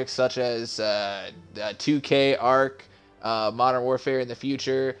projects such as 2K, Arc, Modern Warfare in the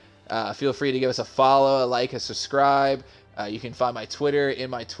future, feel free to give us a follow, a like, a subscribe. You can find my Twitter in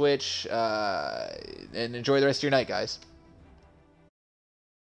my Twitch, and enjoy the rest of your night, guys.